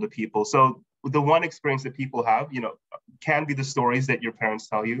accessible to people. So the one experience that people have, can be the stories that your parents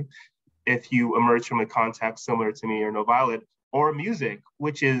tell you, if you emerge from a context similar to me or NoViolet, or music,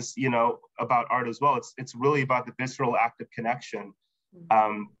 which is, about art as well. It's really about the visceral act of connection.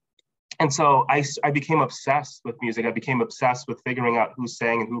 And so I became obsessed with music. I became obsessed with figuring out who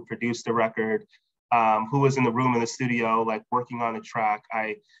sang and who produced the record, who was in the room in the studio, like working on the track.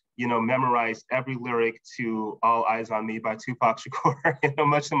 I, memorized every lyric to All Eyes on Me by Tupac Shakur,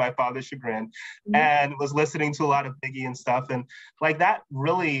 much to my father's chagrin, and was listening to a lot of Biggie and stuff. And like, that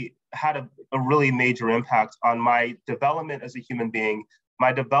really had a really major impact on my development as a human being,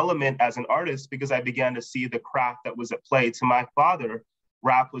 my development as an artist, because I began to see the craft that was at play. To my father,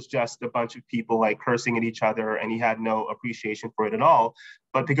 rap was just a bunch of people like cursing at each other, and he had no appreciation for it at all.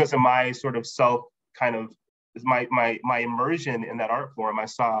 But because of my sort of my immersion in that art form, I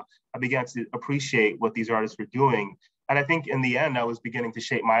began to appreciate what these artists were doing. And I think in the end, I was beginning to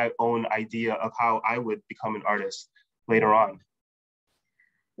shape my own idea of how I would become an artist later on.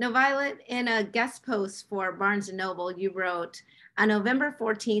 NoViolet, in a guest post for Barnes & Noble, you wrote, on November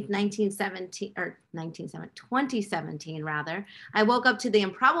 14th, 2017, I woke up to the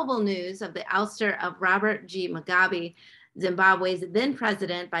improbable news of the ouster of Robert G. Mugabe, Zimbabwe's then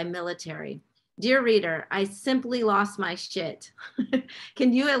president, by military. Dear reader, I simply lost my shit.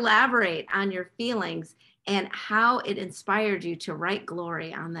 Can you elaborate on your feelings and how it inspired you to write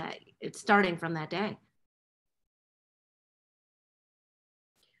Glory on that, starting from that day?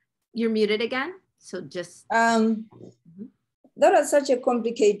 You're muted again, so just. That was such a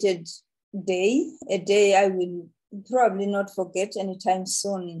complicated day, a day I will probably not forget anytime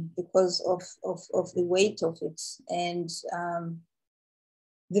soon, because of the weight of it and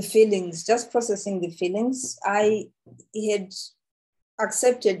the feelings, just processing the feelings. I had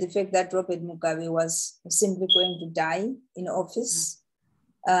accepted the fact that Robert Mugabe was simply going to die in office.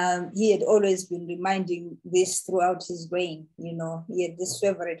 He had always been reminding this throughout his reign. He had this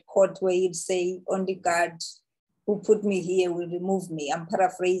favorite quote where he'd say, only God who put me here will remove me. I'm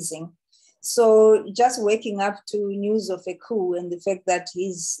paraphrasing. So just waking up to news of a coup, and the fact that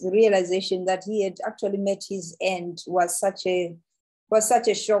the realization that he had actually met his end was such a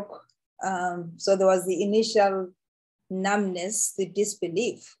shock. So there was the initial numbness, the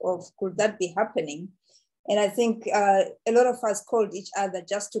disbelief of, could that be happening? And I think a lot of us called each other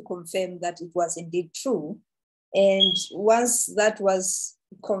just to confirm that it was indeed true. And once that was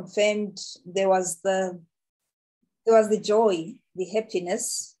confirmed, there was the joy, the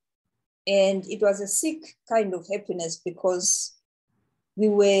happiness. And it was a sick kind of happiness, because we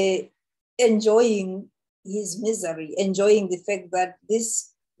were enjoying his misery, enjoying the fact that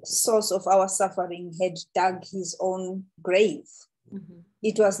this source of our suffering had dug his own grave. Mm-hmm.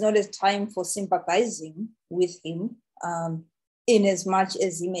 It was not a time for sympathizing with him, in as much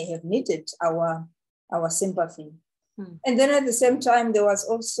as he may have needed our sympathy. Mm. And then at the same time, there was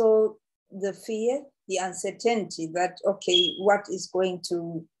also the fear, the uncertainty that, okay, what is going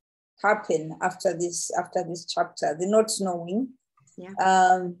to happen after this chapter, the not knowing. Yeah.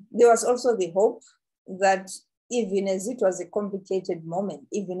 There was also the hope that even as it was a complicated moment,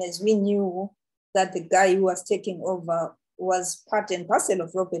 even as we knew that the guy who was taking over was part and parcel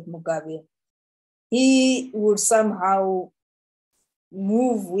of Robert Mugabe, he would somehow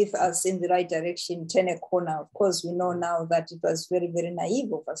move with us in the right direction, turn a corner. Of course, we know now that it was very, very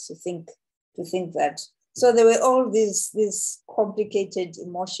naive of us to think that. So there were all these complicated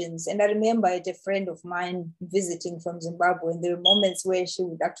emotions. And I remember I had a friend of mine visiting from Zimbabwe, and there were moments where she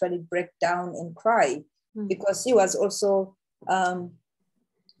would actually break down and cry because she was also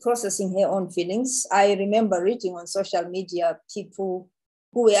processing her own feelings. I remember reading on social media people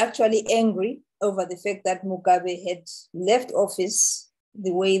who were actually angry over the fact that Mugabe had left office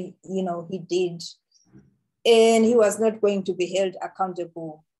the way, he did, and he was not going to be held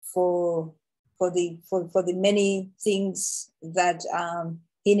accountable for the many things that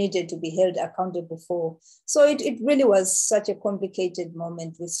he needed to be held accountable for. So it really was such a complicated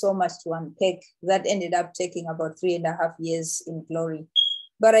moment with so much to unpack that ended up taking about 3.5 years in glory.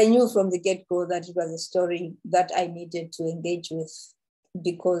 But I knew from the get-go that it was a story that I needed to engage with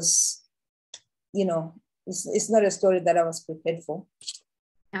because, it's not a story that I was prepared for.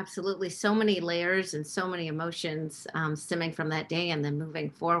 Absolutely. So many layers and so many emotions stemming from that day and then moving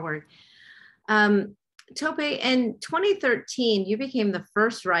forward. Tope, in 2013, you became the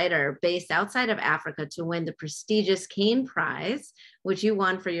first writer based outside of Africa to win the prestigious Kane Prize, which you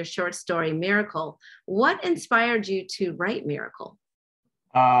won for your short story, Miracle. What inspired you to write Miracle?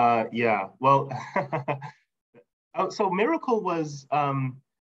 Yeah, well, so Miracle was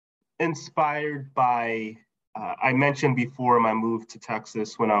inspired by, I mentioned before my move to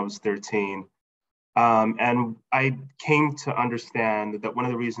Texas when I was 13. And I came to understand that one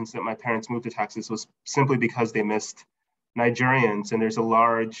of the reasons that my parents moved to Texas was simply because they missed Nigerians. And there's a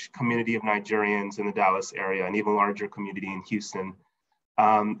large community of Nigerians in the Dallas area, an even larger community in Houston.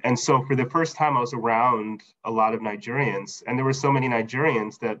 And so for the first time, I was around a lot of Nigerians, and there were so many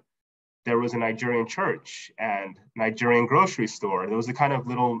Nigerians that there was a Nigerian church and Nigerian grocery store. There was a kind of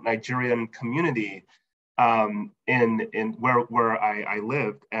little Nigerian community in where I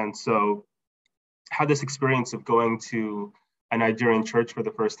lived. And so had this experience of going to a Nigerian church for the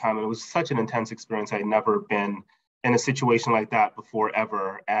first time. And it was such an intense experience. I had never been in a situation like that before,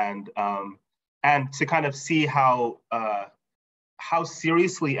 ever. And to kind of see how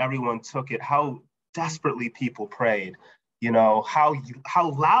seriously everyone took it, how desperately people prayed,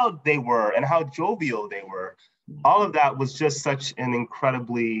 how loud they were and how jovial they were. All of that was just such an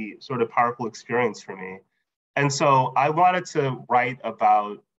incredibly sort of powerful experience for me. And so I wanted to write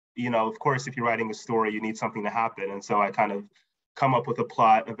about, of course, if you're writing a story, you need something to happen. And so I kind of come up with a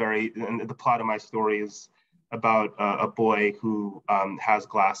plot, and the plot of my story is about a boy who has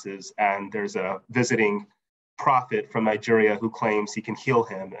glasses, and there's a visiting prophet from Nigeria who claims he can heal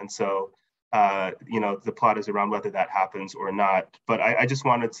him. And so, the plot is around whether that happens or not. But I just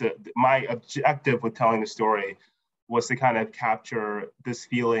wanted to, my objective with telling the story was to kind of capture this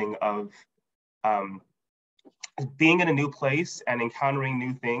feeling of being in a new place and encountering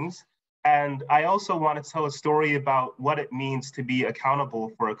new things. And I also want to tell a story about what it means to be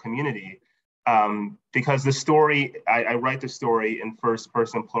accountable for a community. Because the story, I write the story in first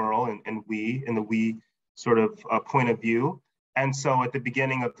person plural and in the we sort of point of view. And so at the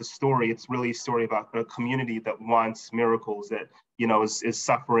beginning of the story, it's really a story about a community that wants miracles, that, is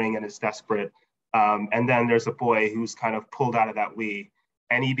suffering and is desperate. And then there's a boy who's kind of pulled out of that we,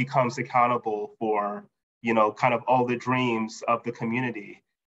 and he becomes accountable for, kind of all the dreams of the community.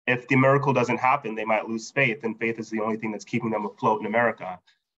 If the miracle doesn't happen, they might lose faith, and faith is the only thing that's keeping them afloat in America.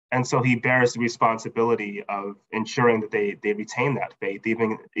 And so he bears the responsibility of ensuring that they retain that faith,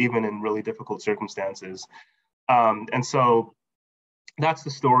 even in really difficult circumstances. And so that's the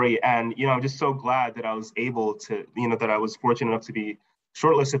story. And, I'm just so glad that I was able to, that I was fortunate enough to be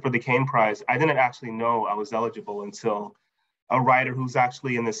shortlisted for the Kane Prize. I didn't actually know I was eligible until a writer who's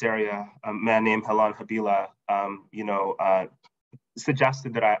actually in this area, a man named Helan Habila,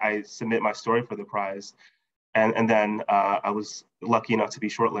 suggested that I submit my story for the prize. And then I was lucky enough to be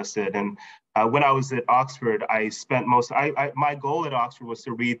shortlisted. And when I was at Oxford, I spent my goal at Oxford was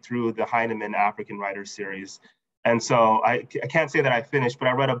to read through the Heinemann African Writers series. And so I can't say that I finished, but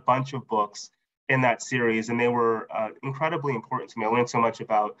I read a bunch of books. in that series, and they were incredibly important to me. I learned so much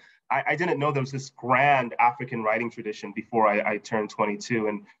about, I didn't know there was this grand African writing tradition before I turned 22,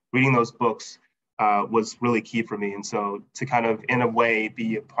 and reading those books was really key for me. And so to kind of, in a way,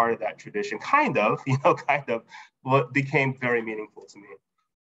 be a part of that tradition, what became very meaningful to me.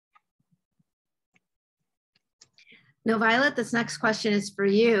 NoViolet, this next question is for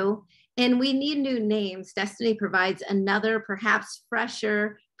you. And We Need New Names, Destiny provides another, perhaps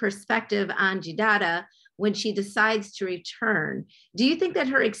fresher perspective on Jidada when she decides to return. Do you think that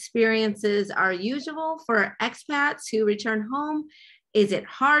her experiences are usual for expats who return home? Is it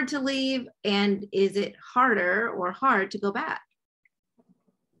hard to leave? And is it harder or hard to go back?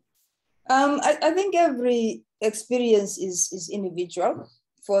 I think every experience is individual.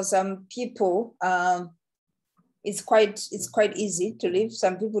 For some people, it's quite easy to leave.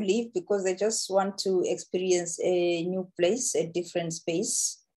 Some people leave because they just want to experience a new place, a different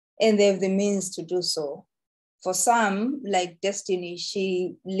space, and they have the means to do so. For some, like Destiny,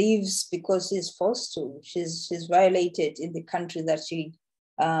 she leaves because she's forced to. She's violated in the country that she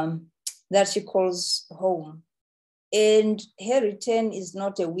calls home. And her return is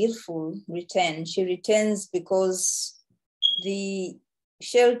not a willful return. She returns because the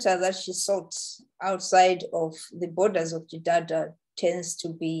shelter that she sought outside of the borders of Jidada tends to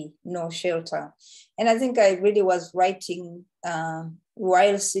be no shelter. And I think I really was writing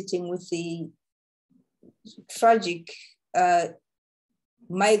while sitting with the tragic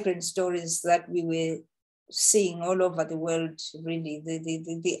migrant stories that we were seeing all over the world, really,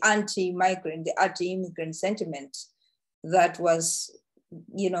 the anti-migrant, the anti-immigrant sentiment that was,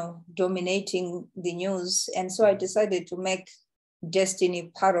 dominating the news. And so I decided to make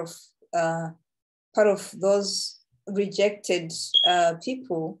Destiny part of those rejected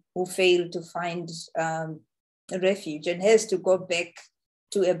people who failed to find refuge and has to go back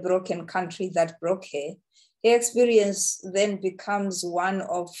to a broken country that broke her. Her experience then becomes one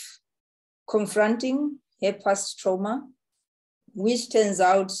of confronting her past trauma, which turns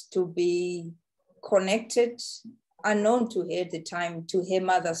out to be connected, unknown to her at the time, to her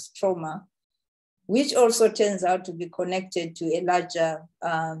mother's trauma, which also turns out to be connected to a larger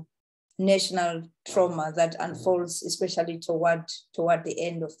national trauma that unfolds, especially toward the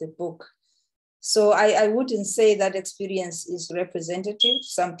end of the book. So I wouldn't say that experience is representative.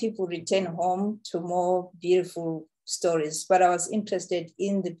 Some people return home to more beautiful stories, but I was interested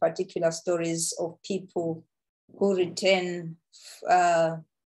in the particular stories of people who return to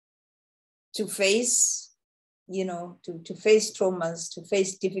face, to face traumas, to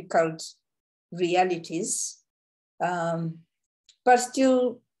face difficult realities, but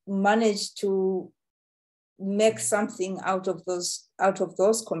still manage to make something out of those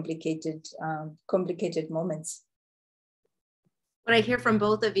complicated moments. What I hear from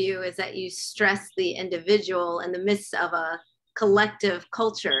both of you is that you stress the individual in the midst of a collective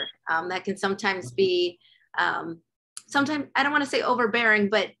culture that can sometimes be, sometimes, I don't want to say overbearing,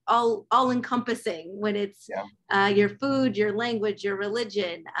 but all encompassing when it's your food, your language, your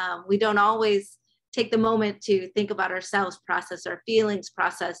religion. We don't always take the moment to think about ourselves, process our feelings,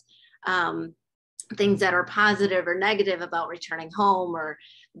 process things that are positive or negative about returning home or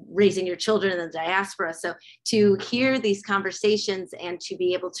raising your children in the diaspora. So to hear these conversations and to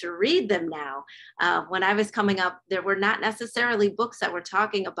be able to read them now, when I was coming up, there were not necessarily books that were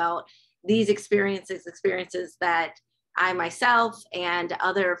talking about these experiences that I myself and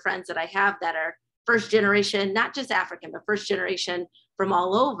other friends that I have that are first generation, not just African, but first generation from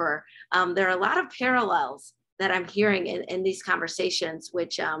all over. There are a lot of parallels that I'm hearing in these conversations,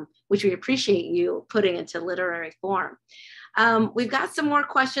 which we appreciate you putting into literary form. We've got some more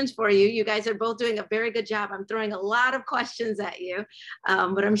questions for you. You guys are both doing a very good job. I'm throwing a lot of questions at you,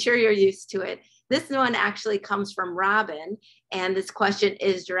 but I'm sure you're used to it. This one actually comes from Robin, and this question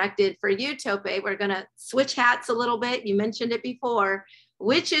is directed for you, Tope. We're gonna switch hats a little bit. You mentioned it before.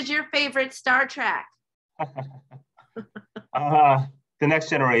 Which is your favorite Star Trek? The Next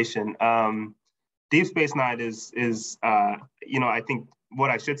Generation. Deep Space Nine is I think what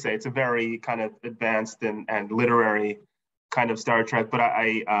I should say, it's a very kind of advanced and literary kind of Star Trek. But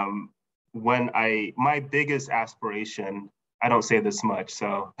my biggest aspiration, I don't say this much,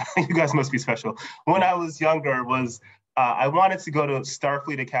 so you guys must be special. When I was younger was I wanted to go to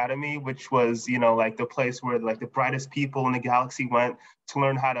Starfleet Academy, which was, like the place where like the brightest people in the galaxy went to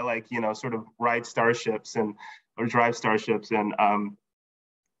learn how to sort of ride starships or drive starships.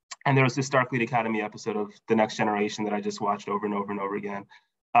 And there was this Starfleet Academy episode of The Next Generation that I just watched over and over and over again.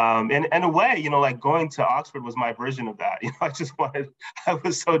 And in a way, like going to Oxford was my version of that. I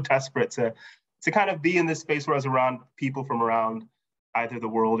was so desperate to kind of be in this space where I was around people from around either the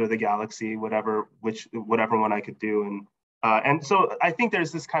world or the galaxy, whatever one I could do. And so I think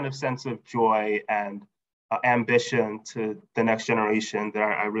there's this kind of sense of joy and ambition to the next generation that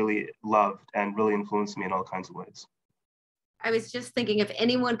I really loved and really influenced me in all kinds of ways. I was just thinking, if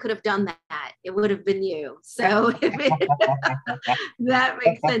anyone could have done that, it would have been you. So that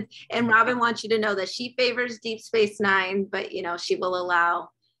makes sense. And Robin wants you to know that she favors Deep Space Nine, but she will allow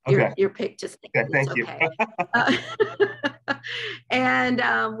your pick to stay. Okay, thank you. And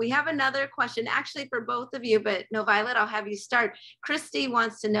we have another question, actually for both of you, but NoViolet, I'll have you start. Christy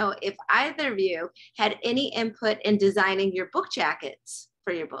wants to know if either of you had any input in designing your book jackets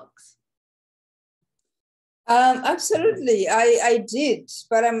for your books. Absolutely, I did,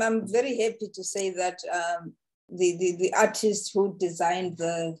 but I'm very happy to say that the artist who designed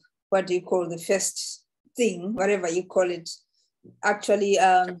the first thing, whatever you call it, actually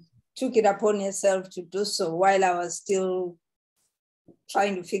took it upon herself to do so while I was still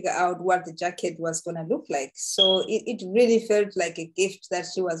trying to figure out what the jacket was going to look like. So it really felt like a gift that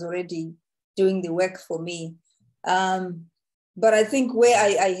she was already doing the work for me. But I think where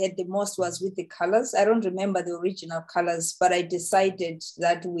I had the most was with the colors. I don't remember the original colors, but I decided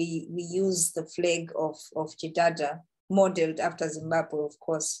that we use the flag of Chidada, modeled after Zimbabwe, of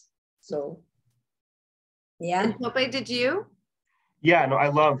course. So, yeah. And Tope, did you? Yeah, no, I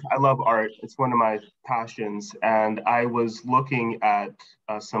love art. It's one of my passions. And I was looking at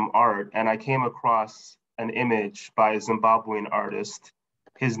some art, and I came across an image by a Zimbabwean artist.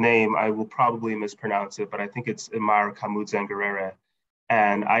 His name, I will probably mispronounce it, but I think it's Imara Kamuzangarere.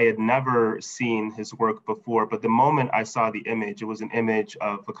 And I had never seen his work before, but the moment I saw the image, it was an image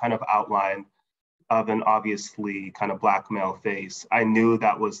of a kind of outline of an obviously kind of black male face. I knew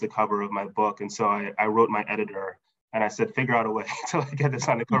that was the cover of my book. And so I wrote my editor and I said, figure out a way to get this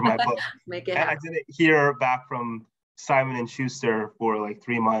on the cover of my book. Make it and happen. I didn't hear back from Simon & Schuster for like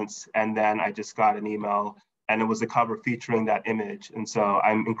 3 months. And then I just got an email, and it was a cover featuring that image. And so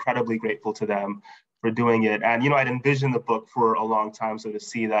I'm incredibly grateful to them for doing it. And, I'd envisioned the book for a long time. So to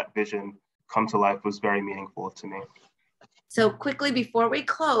see that vision come to life was very meaningful to me. So quickly before we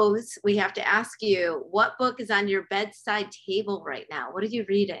close, we have to ask you, what book is on your bedside table right now? What are you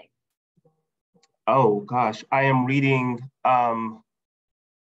reading? Oh gosh, I am reading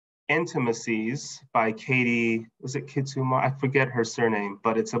Intimacies by Katie, was it Kitsuma? I forget her surname,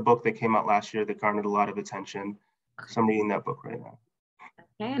 but it's a book that came out last year that garnered a lot of attention. So I'm reading that book right now.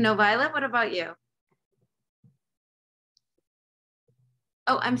 Okay, and NoViolet, what about you?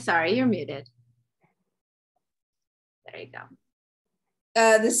 Oh, I'm sorry, you're muted. There you go.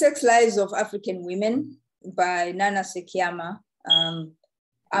 The Sex Lives of African Women by Nana Sekiyama.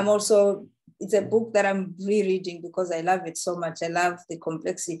 It's a book that I'm rereading because I love it so much. I love the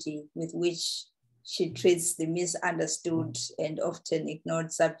complexity with which she treats the misunderstood and often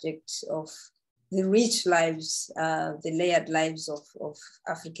ignored subject of the rich lives, the layered lives of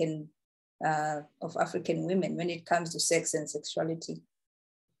African women when it comes to sex and sexuality.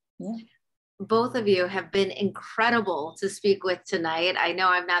 Yeah. Both of you have been incredible to speak with tonight. I know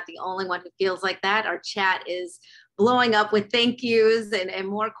I'm not the only one who feels like that. Our chat is blowing up with thank yous and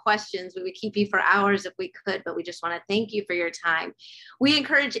more questions. We would keep you for hours if we could, but we just want to thank you for your time. We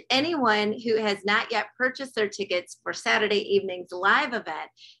encourage anyone who has not yet purchased their tickets for Saturday evening's live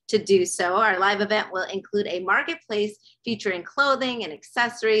event to do so. Our live event will include a marketplace featuring clothing and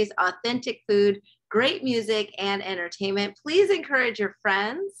accessories, authentic food, great music, and entertainment. Please encourage your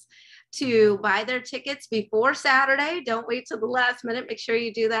friends to buy their tickets before Saturday. Don't wait till the last minute. Make sure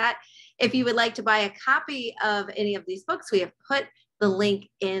you do that. If you would like to buy a copy of any of these books, we have put the link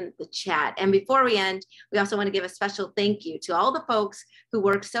in the chat. And before we end, we also want to give a special thank you to all the folks who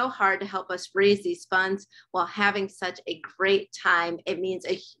work so hard to help us raise these funds while having such a great time. It means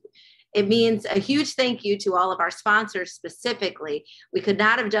a huge thank you to all of our sponsors specifically. We could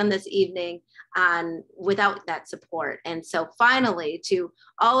not have done this evening without that support. And so finally, to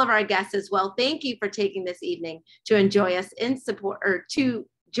all of our guests as well, thank you for taking this evening to join us in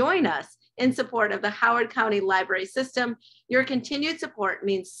support of the Howard County Library System. Your continued support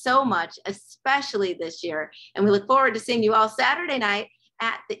means so much, especially this year. And we look forward to seeing you all Saturday night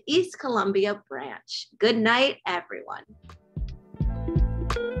at the East Columbia branch. Good night, everyone.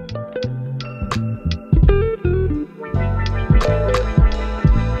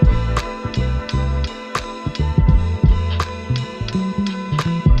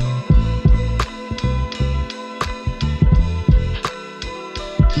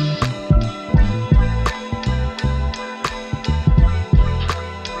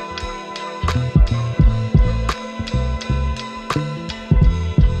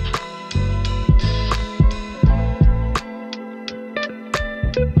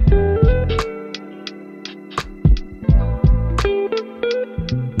 Thank you.